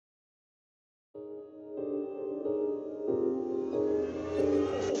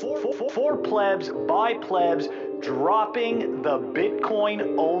For plebs, by plebs, dropping the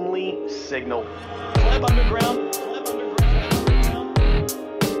Bitcoin only signal. Pleb Underground.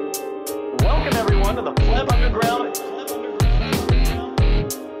 Welcome everyone to the Pleb Underground.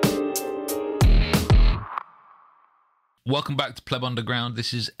 Welcome back to Pleb Underground.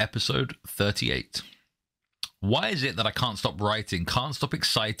 This is episode 38. Why is it that I can't stop writing, can't stop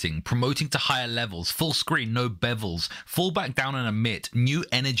exciting, promoting to higher levels, full screen, no bevels, fall back down and emit, new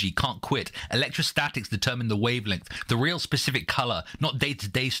energy, can't quit, electrostatics determine the wavelength, the real specific color, not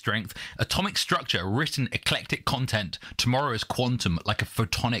day-to-day strength, atomic structure, written eclectic content, tomorrow is quantum, like a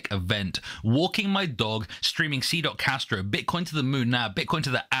photonic event, walking my dog, streaming C. Castro, Bitcoin to the moon now, Bitcoin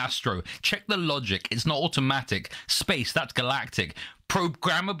to the astro, check the logic, it's not automatic, space, that's galactic,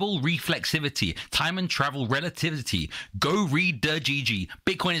 programmable reflexivity, time and travel relativity, go read Gigi,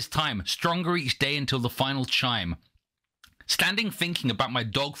 Bitcoin is time, stronger each day until the final chime. Standing thinking about my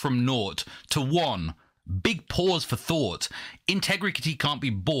dog from naught to one, big pause for thought, integrity can't be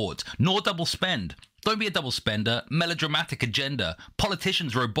bought, nor double spend. Don't be a double spender, melodramatic agenda,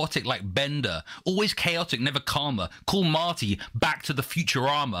 politicians robotic like Bender, always chaotic, never calmer, call Marty, back to the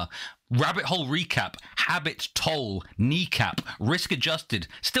Futurama, rabbit hole recap, habit toll, kneecap, risk adjusted,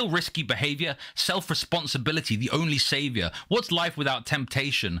 still risky behavior, self-responsibility, the only savior, what's life without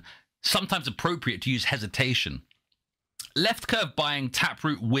temptation, sometimes appropriate to use hesitation. Left curve buying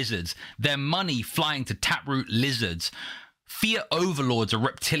taproot wizards, their money flying to taproot lizards, fear overlords are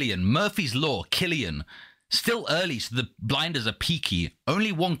reptilian, Murphy's Law, Killian. Still early, so the blinders are peaky.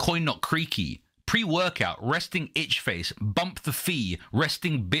 Only one coin not creaky. Pre-workout, resting itch face. Bump the fee,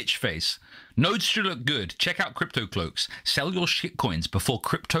 resting bitch face. Nodes should look good. Check out crypto cloaks. Sell your shitcoins before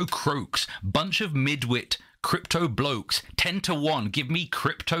crypto croaks. Bunch of midwit crypto blokes. 10 to 1, give me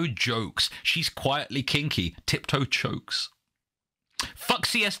crypto jokes. She's quietly kinky, tiptoe chokes. Fuck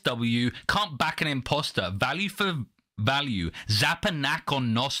CSW, can't back an imposter. Value for value, Zapanak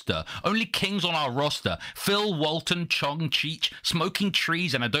on Noster, only kings on our roster, Phil, Walton, Chong, Cheech, smoking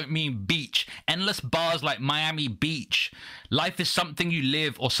trees, and I don't mean beach, endless bars like Miami Beach. Life is something you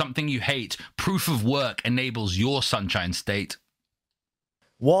live or something you hate. Proof of work enables your sunshine state.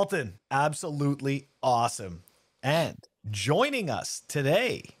 Walton, absolutely awesome. And joining us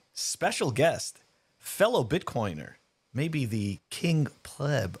today, special guest, fellow Bitcoiner, maybe the king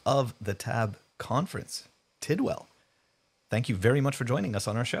pleb of the Tab conference, Tidwell. Thank you very much for joining us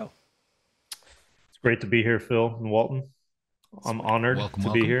on our show. It's great to be here, Phil and Walton. I'm honored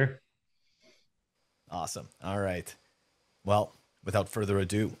to be here. Awesome. All right. Well, without further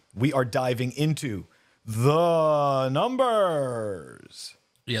ado, we are diving into the numbers.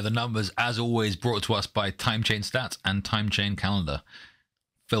 Yeah, the numbers, as always, brought to us by Time Chain Stats and Time Chain Calendar.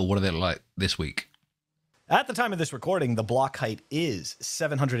 Phil, what are they like this week? At the time of this recording, the block height is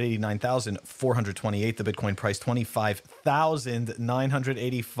 789,428. The Bitcoin price,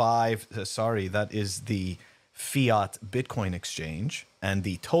 25,985. Sorry, that is the fiat Bitcoin exchange. And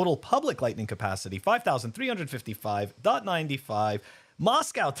the total public Lightning capacity, 5,355.95.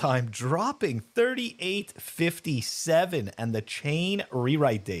 Moscow time dropping 38.57. And the chain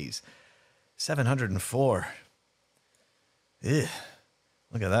rewrite days, 704. Ugh.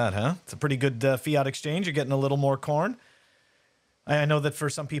 Look at that, huh? It's a pretty good fiat exchange. You're getting a little more corn. I know that for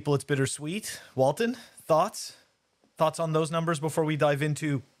some people it's bittersweet. Walton, thoughts? Thoughts on those numbers before we dive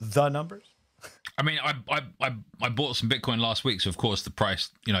into the numbers? I mean, I bought some Bitcoin last week, so of course the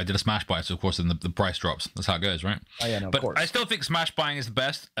price, I did a smash buy, so of course then the price drops. That's how it goes, right? Oh, yeah, no, but of course. I still think smash buying is the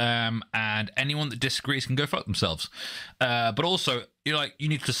best, and anyone that disagrees can go fuck themselves. But also, you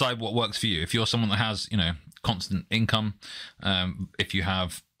need to decide what works for you. If you're someone that has, constant income, if you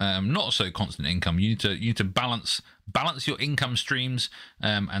have not so constant income, you need to balance your income streams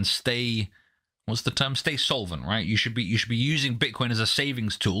and stay. What's the term? Stay solvent, right? You should be using Bitcoin as a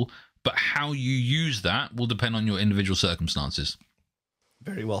savings tool. But how you use that will depend on your individual circumstances.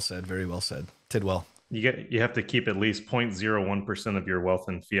 Very well said. Very well said. Tidwell. You have to keep at least 0.01% of your wealth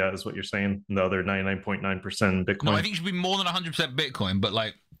in fiat, is what you're saying. And the other 99.9% Bitcoin. No, I think you should be more than 100% Bitcoin. But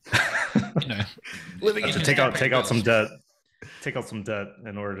living in take out some debt. Take out some debt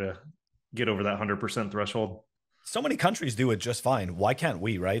in order to get over that 100% threshold. So many countries do it just fine. Why can't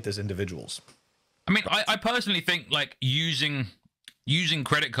we, right, as individuals? I mean, I personally think using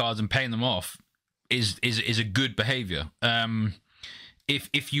credit cards and paying them off is a good behavior.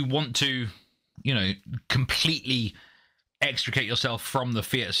 If you want to, completely extricate yourself from the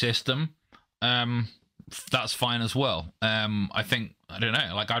fiat system, that's fine as well. I think, I don't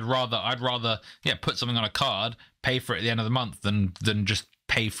know, I'd rather put something on a card, pay for it at the end of the month than just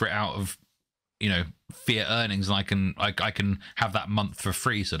pay for it out of fiat earnings, and I can have that month for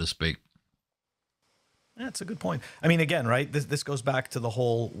free, so to speak. That's a good point. I mean, again, right? This goes back to the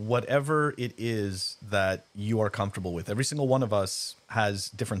whole whatever it is that you are comfortable with. Every single one of us has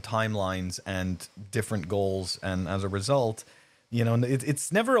different timelines and different goals, and as a result,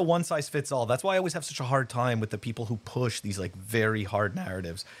 it's never a one size fits all. That's why I always have such a hard time with the people who push these like very hard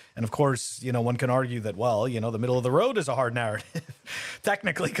narratives. And of course, one can argue that, well, the middle of the road is a hard narrative,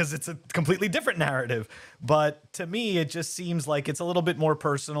 technically, because it's a completely different narrative. But to me, it just seems like it's a little bit more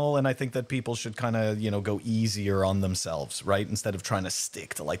personal. And I think that people should kind of, go easier on themselves, right? Instead of trying to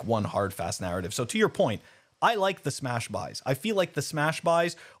stick to like one hard, fast narrative. So to your point, I like the smash buys. I feel like the smash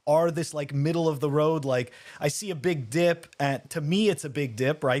buys are this like middle of the road. Like I see a big dip, and to me, it's a big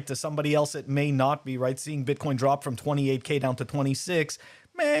dip, right? To somebody else, it may not be, right? Seeing Bitcoin drop from 28K down to 26,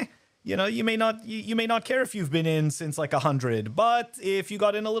 you may not care if you've been in since like 100, but if you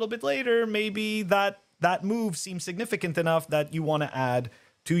got in a little bit later, maybe that move seems significant enough that you want to add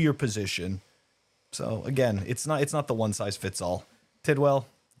to your position. So again, it's not the one size fits all. Tidwell,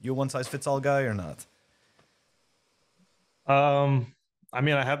 you a one size fits all guy or not? I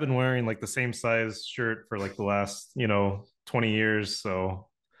mean, I have been wearing like the same size shirt for like the last, 20 years. So,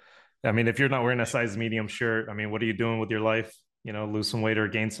 I mean, if you're not wearing a size medium shirt, I mean, what are you doing with your life? Lose some weight or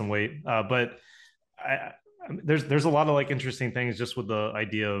gain some weight. But there's a lot of like interesting things just with the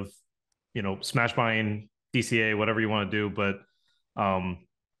idea of, smash buying, DCA, whatever you want to do. But, I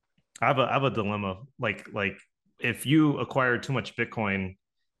have a dilemma. Like if you acquire too much Bitcoin,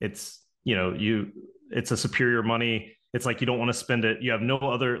 it's, it's a superior money. It's like you don't want to spend it. You have no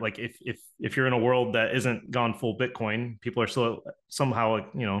other, like if you're in a world that isn't gone full Bitcoin, people are still somehow,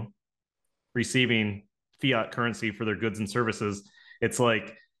 receiving fiat currency for their goods and services. It's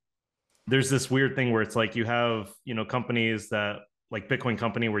like there's this weird thing where it's like you have, companies that like Bitcoin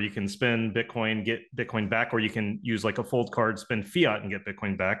company where you can spend Bitcoin, get Bitcoin back, or you can use like a fold card, spend fiat and get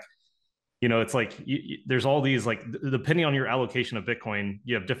Bitcoin back. It's like there's all these like depending on your allocation of Bitcoin,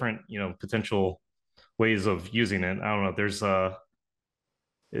 you have different, potential ways of using it. I don't know. There's I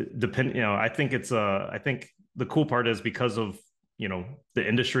think I think the cool part is because of, the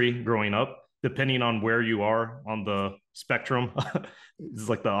industry growing up, depending on where you are on the spectrum, it's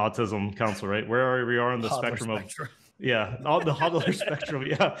like the autism council, right? Wherever we are on the spectrum of, all the hodler spectrum.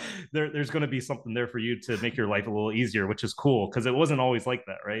 Yeah. There's going to be something there for you to make your life a little easier, which is cool. Cause it wasn't always like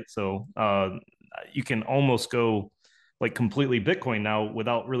that. Right. So, you can almost go like completely Bitcoin now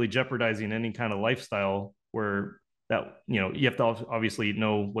without really jeopardizing any kind of lifestyle where that, you have to obviously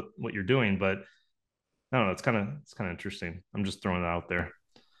know what you're doing, but I don't know. It's kind of interesting. I'm just throwing that out there.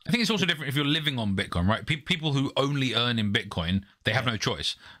 I think it's also different if you're living on Bitcoin, right? People who only earn in Bitcoin, they have no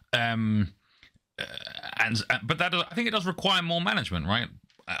choice. But that I think it does require more management, right?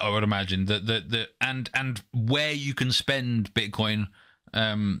 I would imagine and where you can spend Bitcoin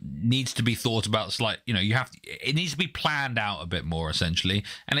needs to be thought about it needs to be planned out a bit more essentially,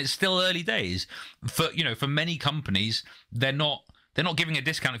 and it's still early days for many companies. They're not giving a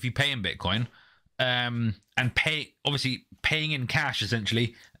discount if you pay in Bitcoin, and obviously paying in cash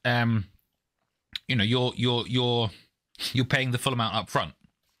essentially. You're paying the full amount up front.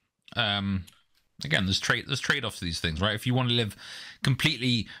 Again, there's trade-offs to these things, right? If you want to live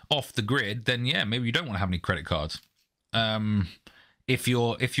completely off the grid, then yeah, maybe you don't want to have any credit cards. If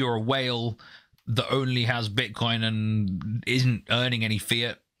you're a whale that only has Bitcoin and isn't earning any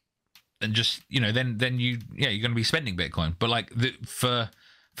fiat, and just then you're going to be spending Bitcoin. But like for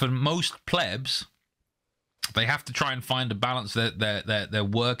most plebs, they have to try and find a balance. They're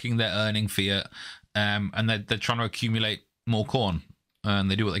working, they're earning fiat, and they're trying to accumulate more corn,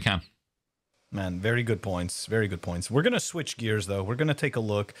 and they do what they can. Man, very good points. Very good points. We're going to switch gears, though. We're going to take a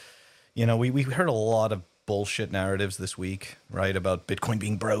look. We heard a lot of bullshit narratives this week, right? About Bitcoin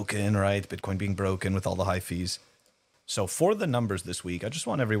being broken, right? Bitcoin being broken with all the high fees. So for the numbers this week, I just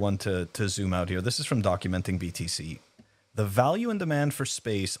want everyone to zoom out here. This is from Documenting BTC. The value and demand for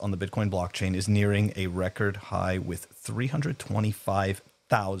space on the Bitcoin blockchain is nearing a record high with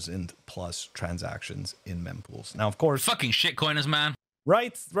 325,000 plus transactions in mempools. Now, of course, fucking shitcoiners, man.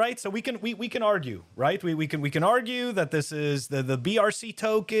 Right. So we can argue, right? We can argue that this is the BRC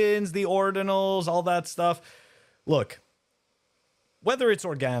tokens, the ordinals, all that stuff. Look, whether it's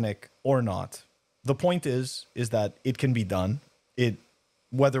organic or not, the point is that it can be done.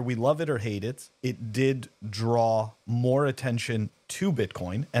 Whether we love it or hate it, it did draw more attention to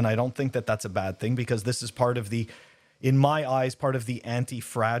Bitcoin, and I don't think that that's a bad thing, because this is part of the, in my eyes, part of the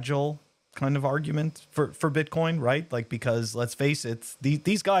anti-fragile kind of argument for Bitcoin, right? Like, because let's face it,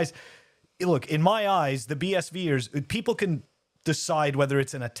 these guys, look, in my eyes, the BSVers, people can decide whether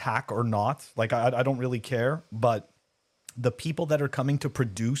it's an attack or not. Like, I don't really care. But the people that are coming to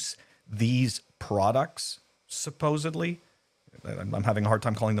produce these products, supposedly, I'm having a hard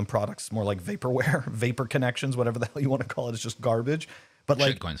time calling them products, more like vaporware, vapor connections, whatever the hell you want to call it. It's just garbage. But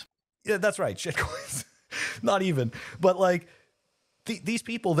like, shitcoins. Yeah, that's right. Shitcoins. Not even. But like, these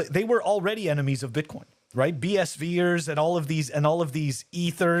people, they were already enemies of Bitcoin, right? BSVers and all of these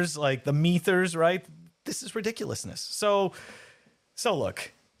ethers, like the methers, right? This is ridiculousness. So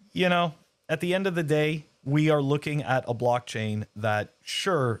look, at the end of the day, we are looking at a blockchain that,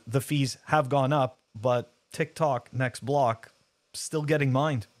 sure, the fees have gone up, but TikTok, next block, still getting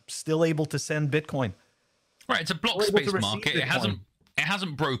mined, still able to send Bitcoin. Right, it's a block space market. It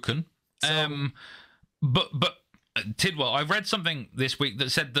hasn't broken. So, but Tidwell, I read something this week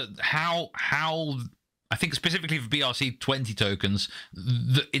that said that how I think specifically for BRC20 tokens,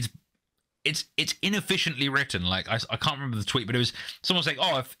 that it's inefficiently written. Like I can't remember the tweet, but it was someone saying,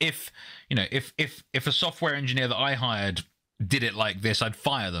 "Oh, if a software engineer that I hired did it like this, I'd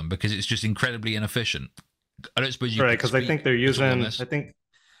fire them because it's just incredibly inefficient." I don't suppose you right, because I think they're using.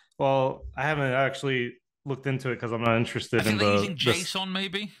 Well, I haven't actually looked into it because I'm not interested I think in they're using JSON,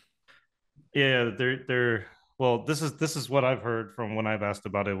 maybe. Yeah, they're well. This is what I've heard from when I've asked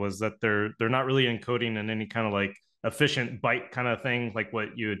about it, was that they're not really encoding in any kind of like efficient byte kind of thing, like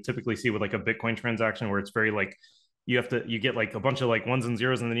what you would typically see with like a Bitcoin transaction, where it's very like you get like a bunch of like ones and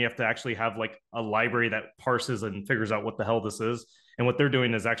zeros, and then you have to actually have like a library that parses and figures out what the hell this is. And what they're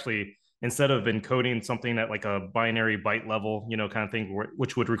doing is actually, instead of encoding something at like a binary byte level, kind of thing,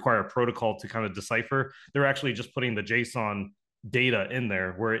 which would require a protocol to kind of decipher, they're actually just putting the JSON data in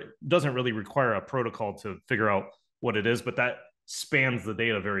there, where it doesn't really require a protocol to figure out what it is, but that spans the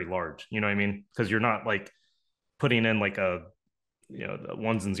data very large. You know what I mean? Because you're not like putting in like the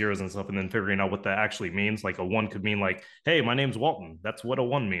ones and zeros and stuff and then figuring out what that actually means. Like a one could mean like, hey, my name's Walton. That's what a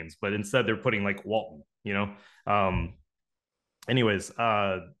one means. But instead they're putting like Walton, anyways,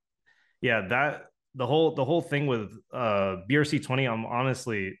 yeah, that the whole thing with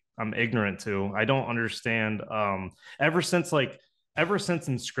BRC20, I'm ignorant to. I don't understand. Ever since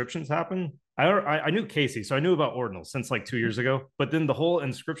inscriptions happened, I knew Casey, so I knew about ordinals since like 2 years ago. But then the whole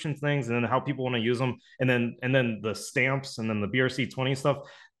inscription things, and then how people want to use them, and then the stamps, and then the BRC20 stuff,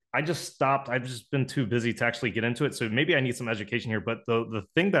 I just stopped. I've just been too busy to actually get into it. So maybe I need some education here. But the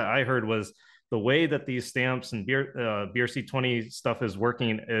thing that I heard was the way that these stamps and BRC20 stuff is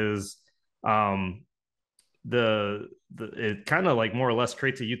working is it kind of like more or less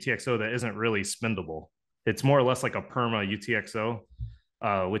creates a UTXO that isn't really spendable. It's more or less like a perma UTXO,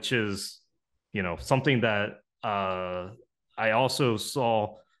 which is something that I also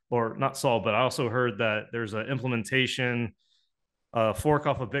saw, or not saw, but I also heard that there's an implementation fork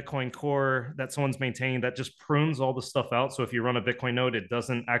off of Bitcoin Core that someone's maintained that just prunes all the stuff out. So if you run a Bitcoin node, it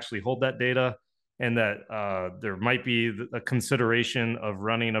doesn't actually hold that data. And that there might be a consideration of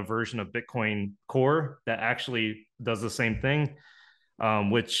running a version of Bitcoin Core that actually does the same thing,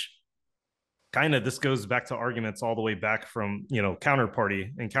 which kind of, this goes back to arguments all the way back from,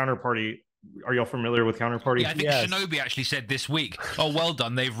 Counterparty. And Counterparty, are y'all familiar with Counterparty? Yeah, I think Shinobi actually said this week, "Oh, well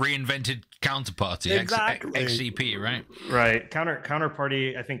done, they've reinvented Counterparty." Exactly. XCP, right? Right.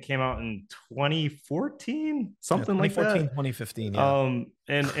 Counterparty, I think, came out in 2014, something like that. 2015, yeah.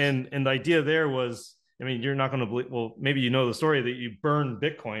 And the idea there was, I mean, you're not going to believe, well, maybe the story that you burn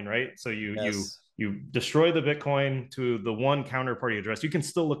Bitcoin, right? So you destroy the Bitcoin to the one counterparty address. You can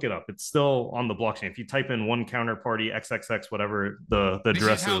still look it up. It's still on the blockchain. If you type in one counterparty XXX, whatever the address is.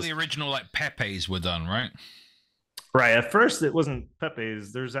 This is how the original like Pepe's were done, right? Right. At first, it wasn't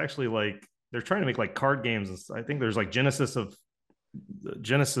Pepe's. There's actually like, they're trying to make like card games. I think there's like Genesis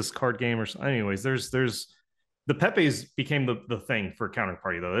card game or something. Anyways, there's the Pepe's became the thing for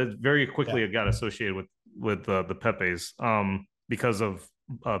Counterparty, though. It very quickly it got associated with the Pepe's because of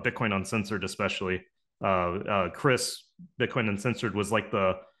Bitcoin Uncensored, especially. Chris, Bitcoin Uncensored, was like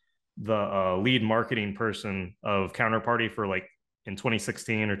the lead marketing person of Counterparty for like in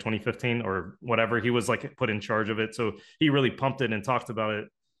 2016 or 2015 or whatever. He was like put in charge of it. So he really pumped it and talked about it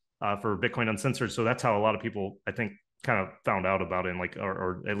for Bitcoin Uncensored. So that's how a lot of people, I think, kind of found out about it and like,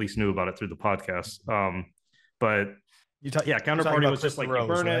 or at least knew about it through the podcast. But Counterparty was just like, you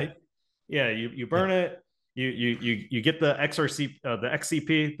burn it. Yeah, you burn it. You get the XRC, the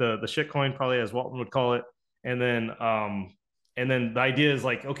XCP, the shitcoin, probably as Walton would call it, and then the idea is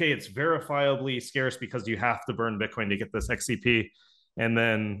like, okay, it's verifiably scarce because you have to burn Bitcoin to get this XCP, and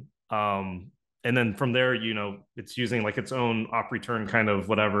then from there, it's using like its own op return kind of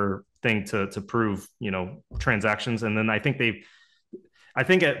whatever thing to prove transactions, and then I think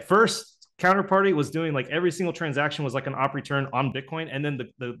at first counterparty was doing like every single transaction was like an op return on Bitcoin. And then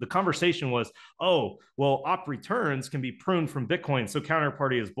the conversation was, oh, well, op returns can be pruned from Bitcoin. So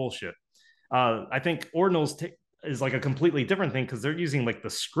counterparty is bullshit. I think ordinals is like a completely different thing because they're using like the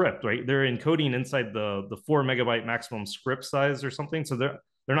script, right? They're encoding inside the 4 megabyte maximum script size or something. So they're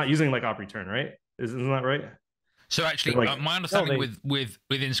not using like op return, right? Isn't that right? So actually, Like, my understanding with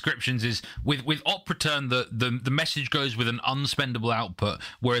inscriptions is with op return the message goes with an unspendable output,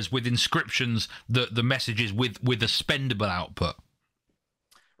 whereas with inscriptions the message is with a spendable output.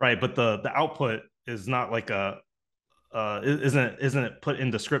 Right, but the output is not like a isn't it put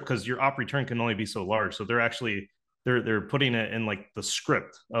into script because your op return can only be so large. So they're putting it in like the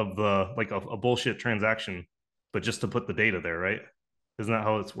script of the like a bullshit transaction, but just to put the data there, right? Isn't that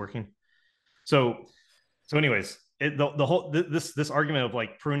how it's working? So anyways, the whole this argument of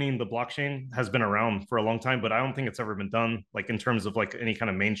like pruning the blockchain has been around for a long time, but I don't think it's ever been done like in terms of like any kind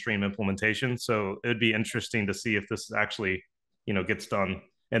of mainstream implementation. So it'd be interesting to see if this actually, gets done,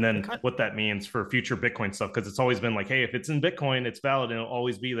 and then what that means for future Bitcoin stuff. Because it's always been like, hey, if it's in Bitcoin, it's valid and it'll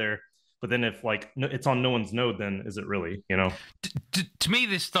always be there. But then if like it's on no one's node, then is it really, To me,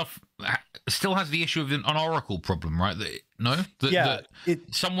 this stuff still has the issue of an Oracle problem, right?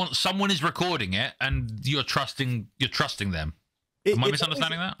 Someone is recording it, and you're trusting them. Am I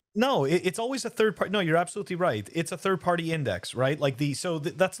misunderstanding that? No, it's always a third party. No, you're absolutely right. It's a third party index, right? Like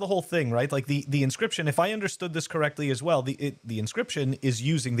that's the whole thing, right? Like the inscription. If I understood this correctly as well, the inscription is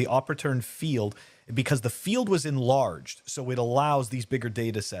using the op return field because the field was enlarged, so it allows these bigger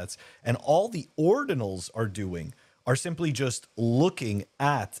data sets, and all the ordinals are doing are simply just looking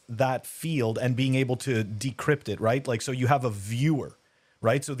at that field and being able to decrypt it, right? Like, so you have a viewer,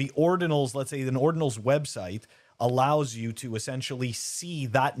 right? So the ordinals, let's say an ordinals website allows you to essentially see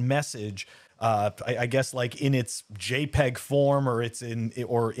that message, I guess like in its JPEG form, or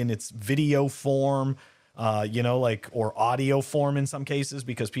in its video form, or audio form in some cases,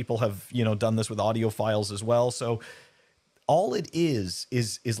 because people have, done this with audio files as well. So all it is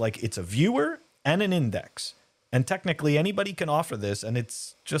like, it's a viewer and an index. And technically anybody can offer this, and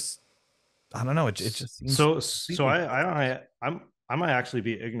it's just, I don't know. It just seems so I might actually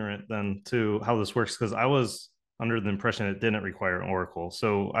be ignorant then to how this works, because I was under the impression it didn't require an Oracle.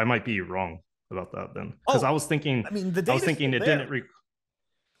 So I might be wrong about that then, because I was thinking, it didn't.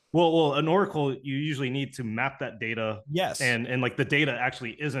 Well, an Oracle, you usually need to map that data. Yes. And like the data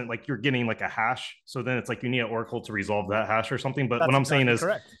actually isn't like you're getting like a hash. So then it's like you need an Oracle to resolve that hash or something. But what I'm saying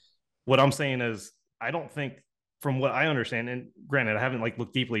is, I don't think, from what I understand, and granted, I haven't like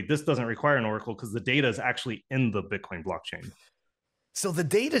looked deeply, this doesn't require an Oracle because the data is actually in the Bitcoin blockchain. So the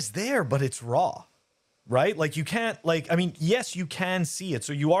data's there, but it's raw, right? Like you can't yes, you can see it.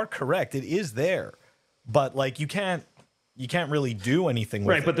 So you are correct. It is there, but like you can't really do anything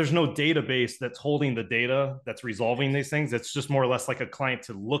with it. Right, but there's no database that's holding the data that's resolving these things. It's just more or less like a client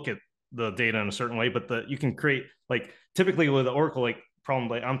to look at the data in a certain way, but you can create, like, typically with the Oracle, like, problem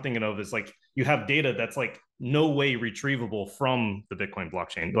like I'm thinking of is like you have data that's like no way retrievable from the Bitcoin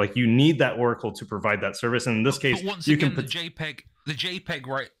blockchain. Like you need that Oracle to provide that service. And in this case, but once again, the JPEG,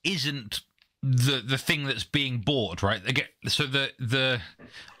 right, isn't the thing that's being bought, right? Again, so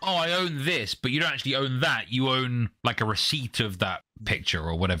I own this, but you don't actually own that. You own like a receipt of that picture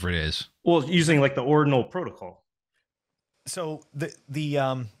or whatever it is. Well, using like the ordinal protocol. So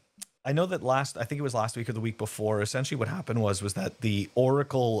I know that I think it was last week or the week before, essentially what happened was that the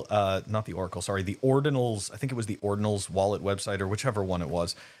Oracle, not the Oracle, sorry, the Ordinals, I think it was the Ordinals wallet website or whichever one it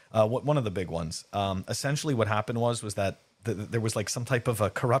was, one of the big ones. Essentially what happened was that there was like some type of a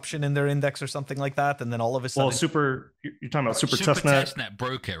corruption in their index or something like that. And then all of a sudden... Well, you're talking about Super Testnet. Testnet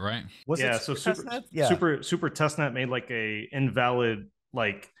broke it, right? Super Testnet made like a invalid,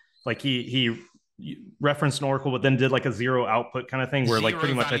 like he referenced an Oracle, but then did like a zero output kind of thing, where like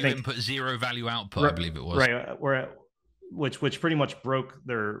pretty much I think input, zero value output, I believe it was, right, which pretty much broke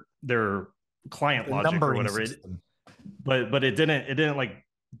their client logic or whatever. But it didn't like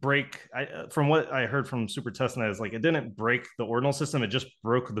break. From what I heard from Super Testnet is like it didn't break the ordinal system; it just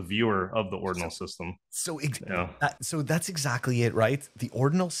broke the viewer of the ordinal system. So so that's exactly it, right? The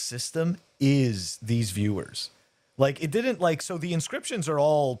ordinal system is these viewers. Like it didn't so the inscriptions are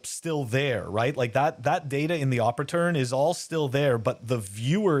all still there, right? Like that data in the op return is all still there, but the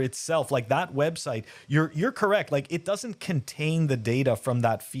viewer itself, like that website, you're correct. Like it doesn't contain the data from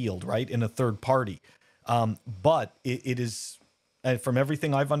that field, right? In a third party. But it is, and from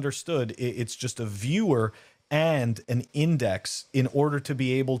everything I've understood, it's just a viewer and an index in order to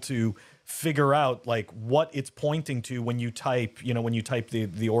be able to figure out like what it's pointing to when you type,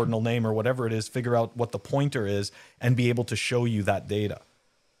 the ordinal name or whatever it is, figure out what the pointer is and be able to show you that data.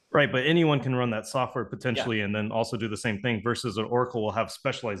 Right, but anyone can run that software potentially, and then also do the same thing. Versus an Oracle will have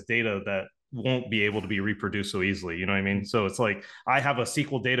specialized data that won't be able to be reproduced so easily. You know what I mean? So it's like I have a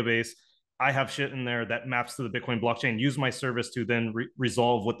SQL database. I have shit in there that maps to the Bitcoin blockchain. Use my service to then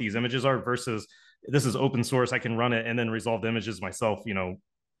resolve what these images are. Versus this is open source. I can run it and then resolve the images myself. You know,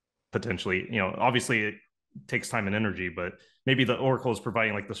 potentially. You know, obviously it takes time and energy, but maybe the Oracle is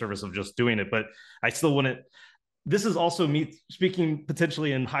providing like the service of just doing it. But I still wouldn't. This is also me speaking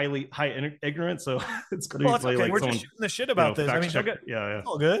potentially in high ignorance, so it's going to be okay. like we're just shooting the shit about this. I mean, yeah,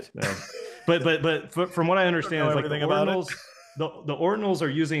 all good. Yeah. But from what I understand, is like the ordinals, the ordinals are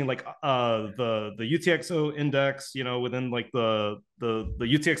using like the UTXO index, you know, within like the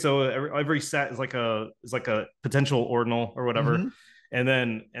UTXO. Every set is like a potential ordinal or whatever, and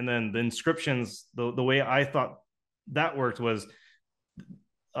then the inscriptions. The way I thought that worked was,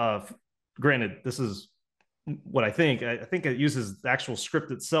 granted, this is what I think it uses the actual script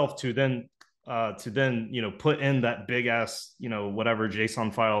itself to then you know put in that big ass, you know, whatever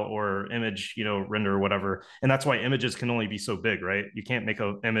JSON file or image, you know, render or whatever. And that's why images can only be so big, right? You can't make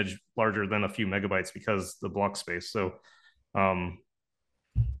an image larger than a few megabytes because the block space. So yeah,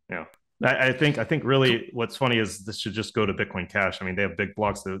 I think really what's funny is this should just go to Bitcoin Cash. I mean, they have big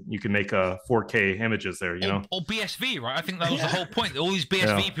blocks that you can make 4K images there, you know, or BSV, right? I think that was the whole point. All these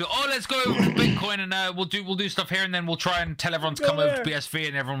BSV people, let's go to Bitcoin and we'll do stuff here, and then we'll try and tell everyone to come over to BSV,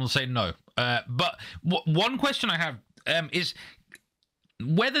 and everyone will say no. But one question I have is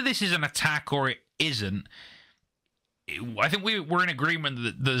whether this is an attack or it isn't. I think we're in agreement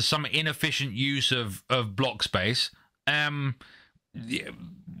that there's some inefficient use of block space.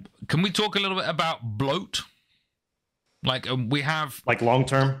 Can we talk a little bit about bloat? Like we have like long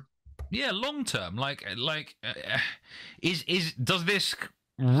term. Yeah, long term. Does this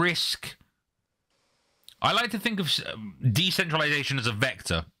risk? I like to think of decentralization as a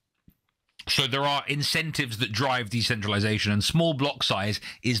vector. So there are incentives that drive decentralization, and small block size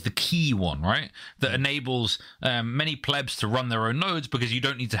is the key one, right? That enables many plebs to run their own nodes, because you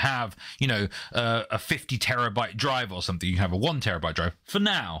don't need to have, you know, a 50 terabyte drive or something. You have a 1 terabyte drive for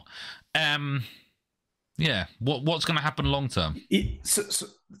now. Yeah, what's going to happen long term? This is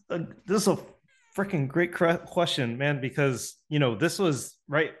a freaking great question, man, because you know this was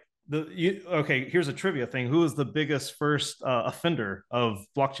right. Okay, here's a trivia thing. Who was the biggest first offender of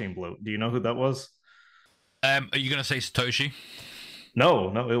blockchain bloat? Do you know who that was? Are you going to say Satoshi? No,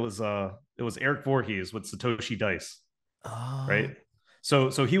 it was Eric Voorhees with Satoshi Dice. Right. So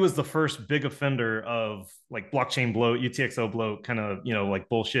he was the first big offender of like blockchain bloat, UTXO bloat, kind of, you know, like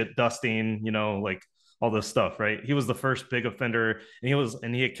bullshit dusting, you know, like all this stuff, right? He was the first big offender,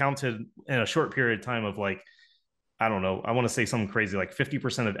 and he accounted in a short period of time of like, I don't know, I want to say something crazy, like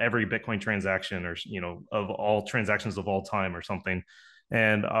 50% of every Bitcoin transaction, or, you know, of all transactions of all time or something.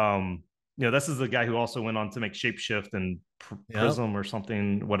 And, you know, this is the guy who also went on to make Shapeshift and Prism or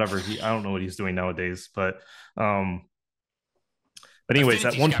something, whatever. I don't know what he's doing nowadays, but anyways,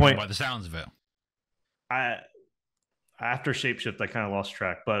 at one point, by the sounds of it, after Shapeshift, I kind of lost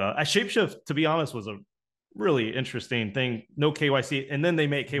track, but Shapeshift, to be honest, was a really interesting thing. No KYC. And then they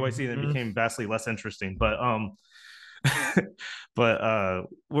made KYC and it became vastly less interesting, but,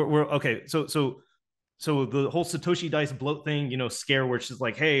 we're okay. So the whole Satoshi Dice bloat thing, you know, scare, where it's just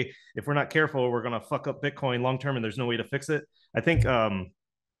like, hey, if we're not careful, we're gonna fuck up Bitcoin long term, and there's no way to fix it. I think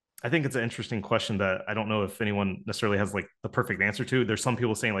it's an interesting question that I don't know if anyone necessarily has like the perfect answer to. There's some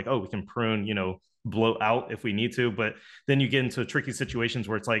people saying like, oh, we can prune, you know, bloat out if we need to, but then you get into tricky situations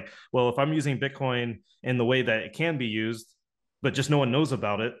where it's like, well, if I'm using Bitcoin in the way that it can be used, but just no one knows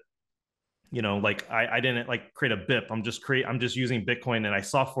about it, you know, like I didn't like create a BIP. I'm just using Bitcoin, and I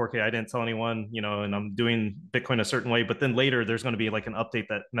soft fork it. I didn't tell anyone, you know, and I'm doing Bitcoin a certain way, but then later there's going to be like an update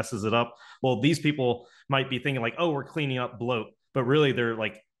that messes it up. Well, these people might be thinking like, oh, we're cleaning up bloat, but really they're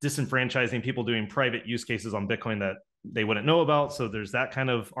like disenfranchising people doing private use cases on Bitcoin that they wouldn't know about. So there's that kind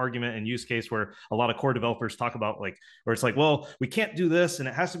of argument and use case where a lot of core developers talk about, like, where it's like, well, we can't do this, and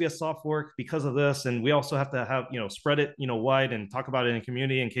it has to be a soft fork because of this, and we also have to have, you know, spread it, you know, wide, and talk about it in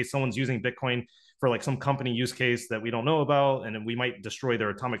community in case someone's using Bitcoin for like some company use case that we don't know about, and we might destroy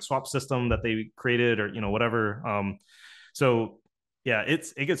their atomic swap system that they created, or, you know, whatever. So yeah,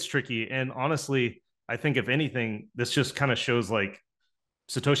 it gets tricky. And honestly, I think if anything, this just kind of shows like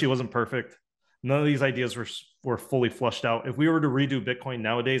Satoshi wasn't perfect. None of these ideas were fully flushed out. If we were to redo Bitcoin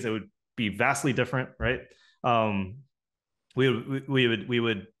nowadays, it would be vastly different, right? We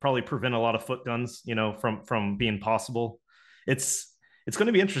would probably prevent a lot of foot guns, you know, from being possible. It's going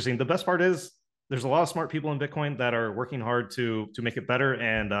to be interesting. The best part is there's a lot of smart people in Bitcoin that are working hard to make it better.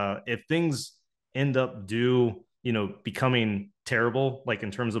 And if things end up becoming terrible, like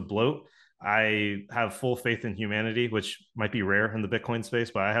in terms of bloat, I have full faith in humanity, which might be rare in the Bitcoin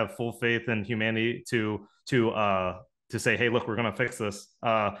space, but I have full faith in humanity to say, hey, look, we're going to fix this.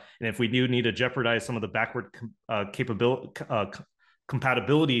 And if we do need to jeopardize some of the backward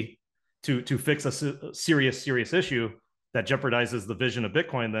compatibility to fix a serious issue that jeopardizes the vision of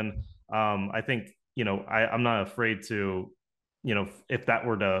Bitcoin, then I think, I'm not afraid to, if that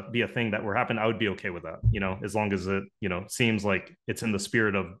were to be a thing that were happen, I would be okay with that, as long as it, seems like it's in the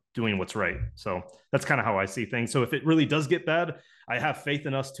spirit of doing what's right. So that's kind of how I see things. So if it really does get bad, I have faith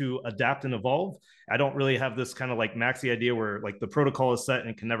in us to adapt and evolve. I don't really have this kind of like Maxi idea where like the protocol is set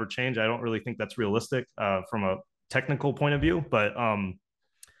and can never change. I don't really think that's realistic from a technical point of view, but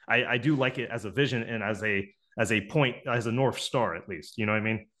I do like it as a vision and as a point, as a North Star, at least, you know what I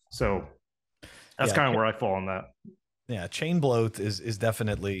mean? So that's kind of where I fall on that. Yeah, chain bloat is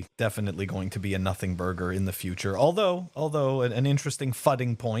definitely going to be a nothing burger in the future. Although an interesting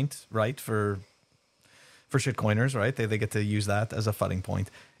fudding point, right, for shitcoiners, right? They get to use that as a fudding point.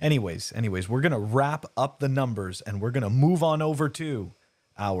 Anyways, we're gonna wrap up the numbers and we're gonna move on over to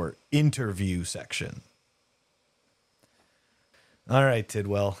our interview section. All right,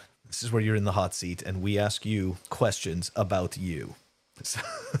 Tidwell, this is where you're in the hot seat and we ask you questions about you.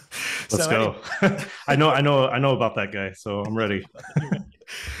 Let's go. I know about that guy, so I'm ready.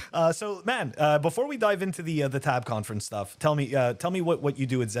 So, man, before we dive into the Tab conference stuff, tell me what you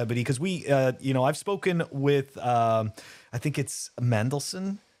do at Zebedee, because we, I've spoken with, I think it's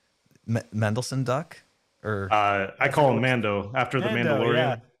Mandelson Duck, or I call him Mando after the Mandalorian.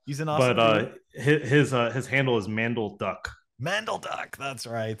 Yeah. He's an awesome. But his handle is Mandel Duck. Mandel Duck. That's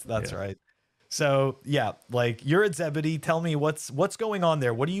right. That's right. So yeah, like you're at Zebedee. Tell me what's going on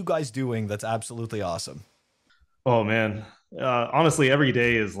there. What are you guys doing? That's absolutely awesome. Oh man, honestly, every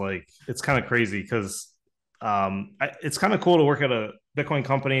day is like it's kind of crazy because it's kind of cool to work at a Bitcoin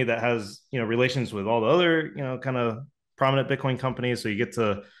company that has relations with all the other kind of prominent Bitcoin companies. So you get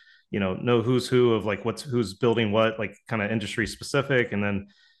to know who's who of like who's building what, like kind of industry specific, and then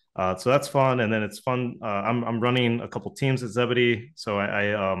so that's fun. And then it's fun. I'm running a couple teams at Zebedee, so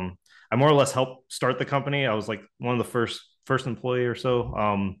I more or less helped start the company. I was like one of the first employee or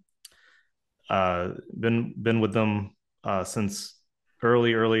so. Been with them since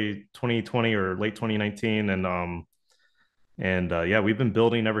early 2020 or late 2019, and yeah, we've been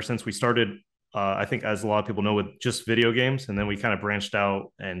building ever since we started. I think, as a lot of people know, with just video games, and then we kind of branched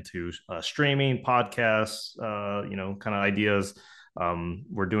out into streaming, podcasts, kind of ideas.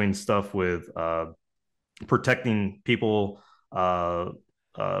 We're doing stuff with protecting people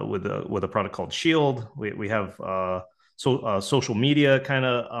with a product called Shield. We have social media kind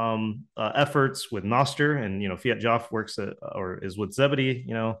of efforts with Noster, and Fiat Joff works is with Zebedee.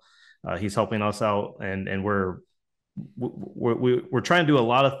 He's helping us out, and we're trying to do a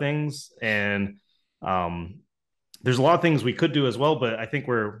lot of things, and there's a lot of things we could do as well, but I think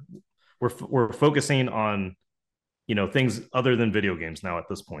we're focusing on things other than video games now at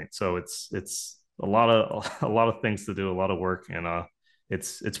this point. So it's a lot of things to do, a lot of work, and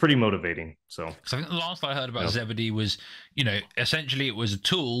it's pretty motivating. So I think the last I heard about Zebedee was, essentially it was a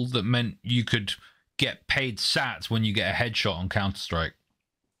tool that meant you could get paid sats when you get a headshot on Counter-Strike.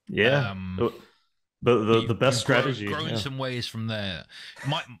 Yeah. The best strategy. Grown some ways from there.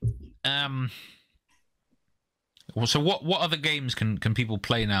 So what other games can people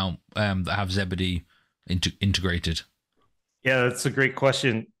play now that have Zebedee integrated? Yeah, that's a great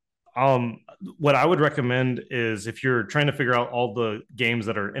question. What I would recommend is, if you're trying to figure out all the games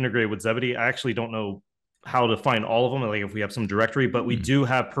that are integrated with Zebedee, I actually don't know how to find all of them, like if we have some directory, but we do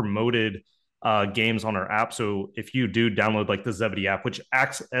have promoted games on our app. So if you do download like the Zebedee app, which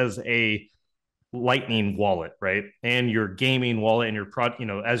acts as a Lightning wallet, right, and your gaming wallet and your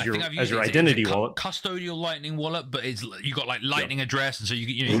as your identity wallet, custodial Lightning wallet, but you got like Lightning address, and so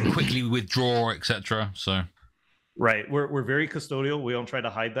you can quickly withdraw, etc. So right, we're very custodial. We don't try to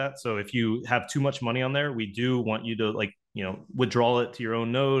hide that. So if you have too much money on there, we do want you to withdraw it to your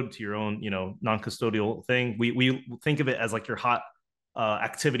own node, to your own non-custodial thing. We think of it as like your hot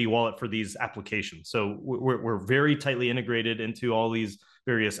activity wallet for these applications. So we're very tightly integrated into all these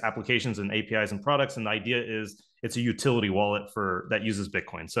various applications and APIs and products. And the idea is it's a utility wallet that uses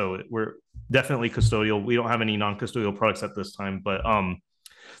Bitcoin. So we're definitely custodial. We don't have any non-custodial products at this time, but I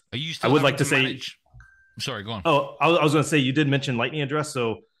would like to say, sorry, go on. Oh, I was going to say, you did mention Lightning address.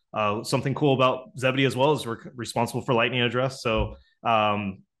 So something cool about Zebedee as well is we're responsible for Lightning address. So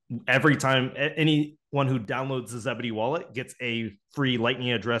every time anyone who downloads the Zebedee wallet gets a free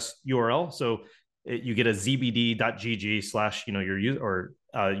Lightning address URL. So you get a zbd.gg slash, your your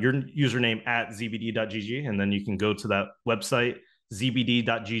username at zbd.gg, and then you can go to that website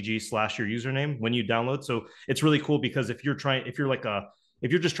zbd.gg slash your username when you download. So it's really cool because if you're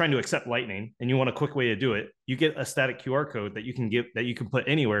just trying to accept Lightning and you want a quick way to do it, you get a static QR code that you can put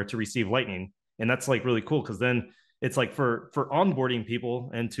anywhere to receive Lightning. And that's like really cool because then it's like for onboarding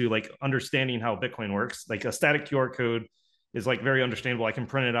people and to like understanding how Bitcoin works, like a static QR code is like very understandable. I can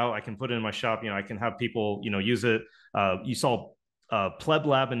print it out. I can put it in my shop. I can have people, use it. You saw Pleb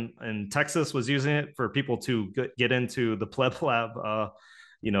Lab in Texas was using it for people to get into the Pleb Lab,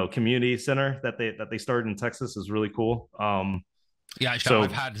 community center that they started in Texas is really cool. Yeah, actually,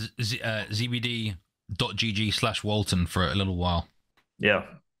 I've had zbd.gg/Walton for a little while. Yeah.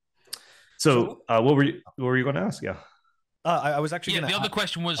 So what were you going to ask? Yeah. I was actually the other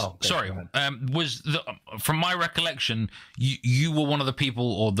question was from my recollection, you were one of the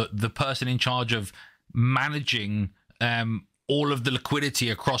people or the person in charge of managing all of the liquidity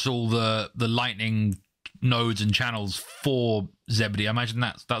across all the Lightning nodes and channels for Zebedee. I imagine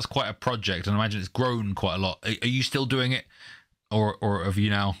that's quite a project, and I imagine it's grown quite a lot. Are you still doing it, or have you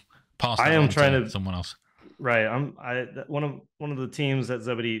now passed that on to someone else? Right. One of the teams at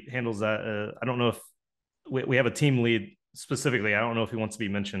Zebedee handles that. I don't know if we have a team lead specifically. I don't know if he wants to be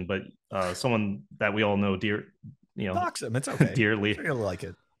mentioned, but someone that we all know, box him. It's okay. Dearly, I like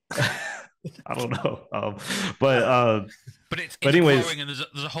it. I don't know, but it's anyways, growing, and there's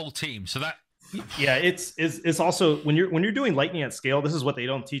a whole team. So that it's also when you're doing Lightning at scale. This is what they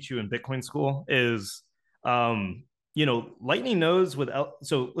don't teach you in Bitcoin school is Lightning nodes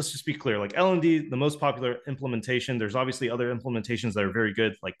so let's just be clear, like LND, the most popular implementation. There's obviously other implementations that are very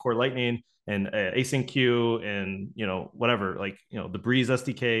good, like Core Lightning and AsyncQ and, whatever, like, the Breeze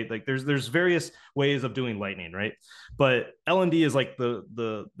SDK, like there's various ways of doing Lightning, right? But LND is like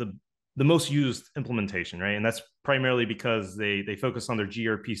the most used implementation, right? And that's primarily because they focus on their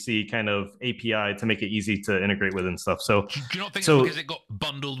gRPC kind of API to make it easy to integrate with and stuff. So do you not think it's because it got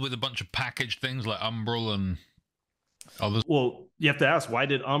bundled with a bunch of packaged things like Umbrel and others? Well, you have to ask, why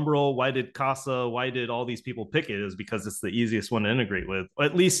did Umbrel, why did Casa, why did all these people pick it? Is because it's the easiest one to integrate with.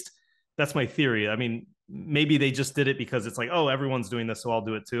 At least that's my theory. I mean, maybe they just did it because it's like, oh, everyone's doing this, so I'll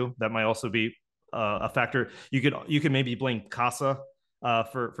do it too. That might also be a factor. You could maybe blame Casa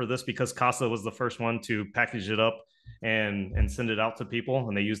for this because Casa was the first one to package it up and send it out to people,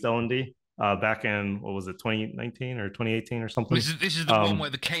 and they used LND back in, what was it, 2019 or 2018 or something. This is the one where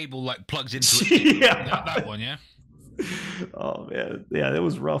the cable like plugs into it. Yeah, that one, yeah. Oh man, yeah, it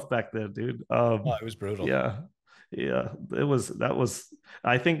was rough back then, dude. It was brutal. Yeah, that was.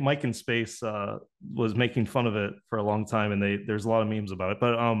 I think Mike in Space was making fun of it for a long time, and there's a lot of memes about it.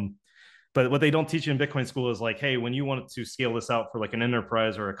 But what they don't teach you in Bitcoin school is like, hey, when you want to scale this out for like an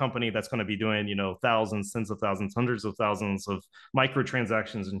enterprise or a company that's going to be doing, thousands, tens of thousands, hundreds of thousands of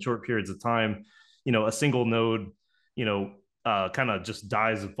microtransactions in short periods of time, a single node, kind of just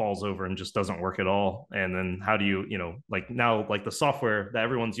dies and falls over and just doesn't work at all. And then how do you, like now, like the software that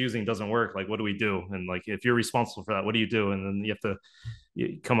everyone's using doesn't work. Like, what do we do? And like, if you're responsible for that, what do you do? And then you have to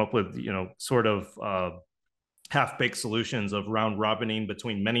come up with, sort of half-baked solutions of round robining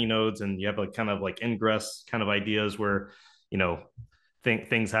between many nodes. And you have a kind of like ingress kind of ideas where,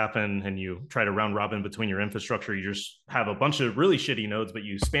 things happen and you try to round robin between your infrastructure. You just have a bunch of really shitty nodes, but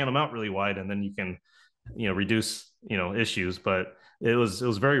you span them out really wide, and then you can, reduce, issues. But it was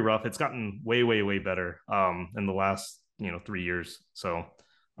very rough. It's gotten way, way, way better in the last, 3 years. So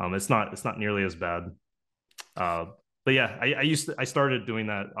it's not nearly as bad. But yeah, I started doing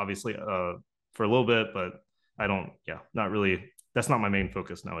that obviously for a little bit, but not really. That's not my main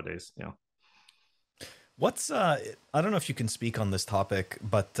focus nowadays. Yeah. What's I don't know if you can speak on this topic,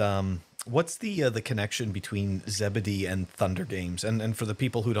 but what's the connection between Zebedee and Thunder Games? And for the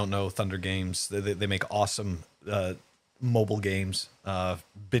people who don't know, Thunder Games, they make awesome mobile games,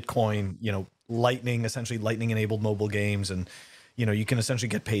 Bitcoin, Lightning, essentially Lightning enabled mobile games, and you can essentially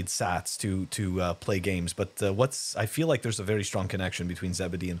get paid sats to play games. But I feel like there's a very strong connection between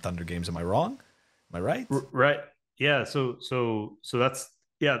Zebedee and Thunder Games. Am I wrong? Am I right? Right. Yeah. So that's,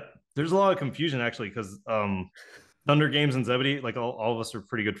 yeah, there's a lot of confusion actually, because Thunder Games and Zebedee, like all of us are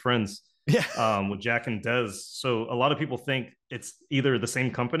pretty good friends. Yeah. With Jack and Des. So a lot of people think it's either the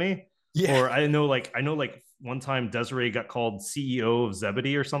same company, yeah. Or I know one time Desiree got called CEO of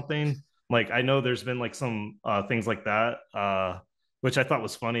Zebedee or something. Like, I know there's been like some things like that, which I thought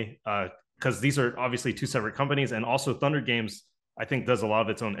was funny, because these are obviously two separate companies. And also Thunder Games, I think, does a lot of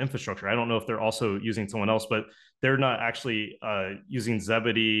its own infrastructure. I don't know if they're also using someone else, but they're not actually using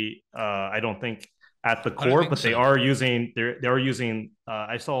Zebedee. I don't think at the core, but they are using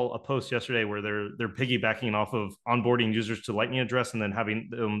I saw a post yesterday where they're piggybacking off of onboarding users to Lightning address and then having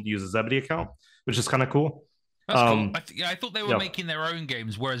them use a Zebedee account, which is kind of cool. That's cool. I thought they were making their own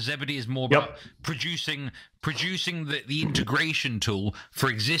games, whereas Zebedee is more about producing the integration tool for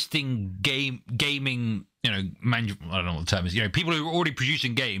existing gaming. I don't know what the term is. People who are already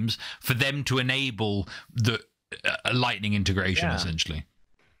producing games for them to enable the Lightning integration, essentially.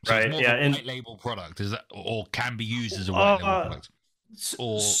 So right. It's more of a white label product, is that, or can be used as a white label product?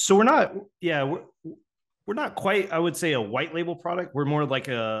 So we're not. Yeah, we're not quite. I would say a white label product. We're more like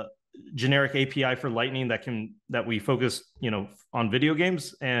a generic API for Lightning that we focus, on video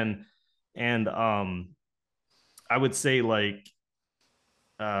games and I would say like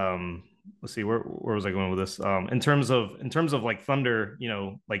let's see, where was I going with this? In terms of like Thunder,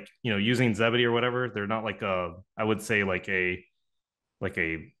 using Zebedee or whatever, they're not like I would say like a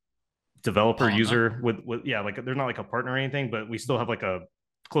developer partner. User with like they're not like a partner or anything, but we still have like a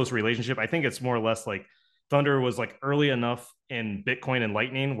close relationship. I think it's more or less like Thunder was like early enough in Bitcoin and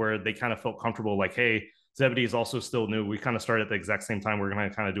Lightning where they kind of felt comfortable like, hey, Zebedee is also still new. We kind of started at the exact same time. We're going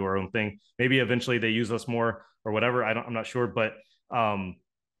to kind of do our own thing. Maybe eventually they use us more or whatever. I'm not sure. But the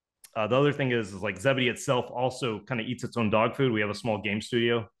other thing is like Zebedee itself also kind of eats its own dog food. We have a small game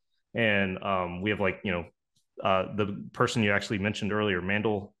studio and we have like, the person you actually mentioned earlier,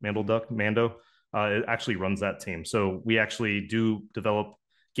 Mando, it actually runs that team. So we actually do develop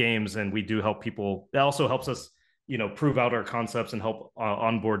games and we do help people. That also helps us, prove out our concepts and help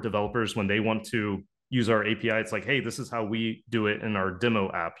onboard developers when they want to use our API. It's like, hey, this is how we do it in our demo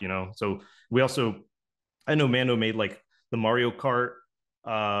app, So we also, I know Mando made like the Mario Kart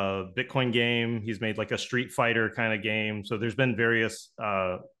Bitcoin game. He's made like a Street Fighter kind of game. So there's been various,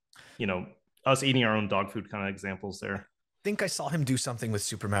 us eating our own dog food kind of examples there. I think I saw him do something with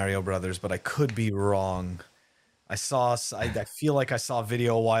Super Mario Brothers, but I could be wrong. I feel like I saw a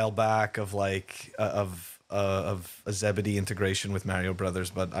video a while back of like of a Zebedee integration with Mario Brothers,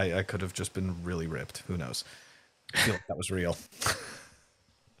 but I could have just been really ripped. Who knows? I feel like that was real.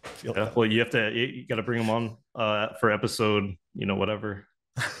 Well, you got to bring them on for episode, whatever.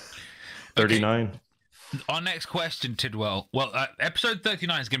 39. Okay. Our next question, Tidwell. Well, episode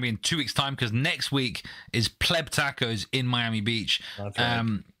 39 is going to be in 2 weeks' time because next week is Pleb Tacos in Miami Beach. That's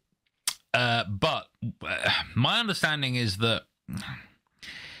right. But my understanding is that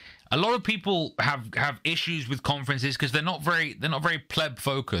a lot of people have issues with conferences because they're not very pleb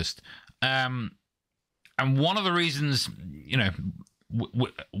focused. And one of the reasons,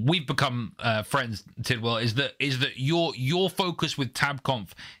 we've become friends, Tidwell, is that your focus with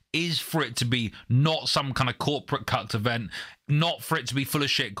TabConf is for it to be not some kind of corporate cut event, not for it to be full of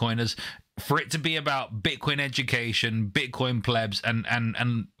shitcoiners, for it to be about Bitcoin education, Bitcoin plebs, and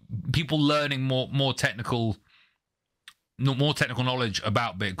people learning more technical knowledge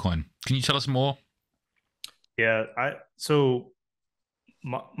about Bitcoin. Can you tell us more? Yeah, so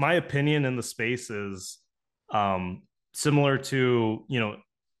my opinion in the space is similar to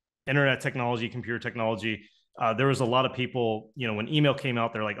internet technology, computer technology. There was a lot of people, when email came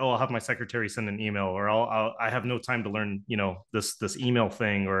out, they're like, oh, I'll have my secretary send an email, or I have no time to learn, this email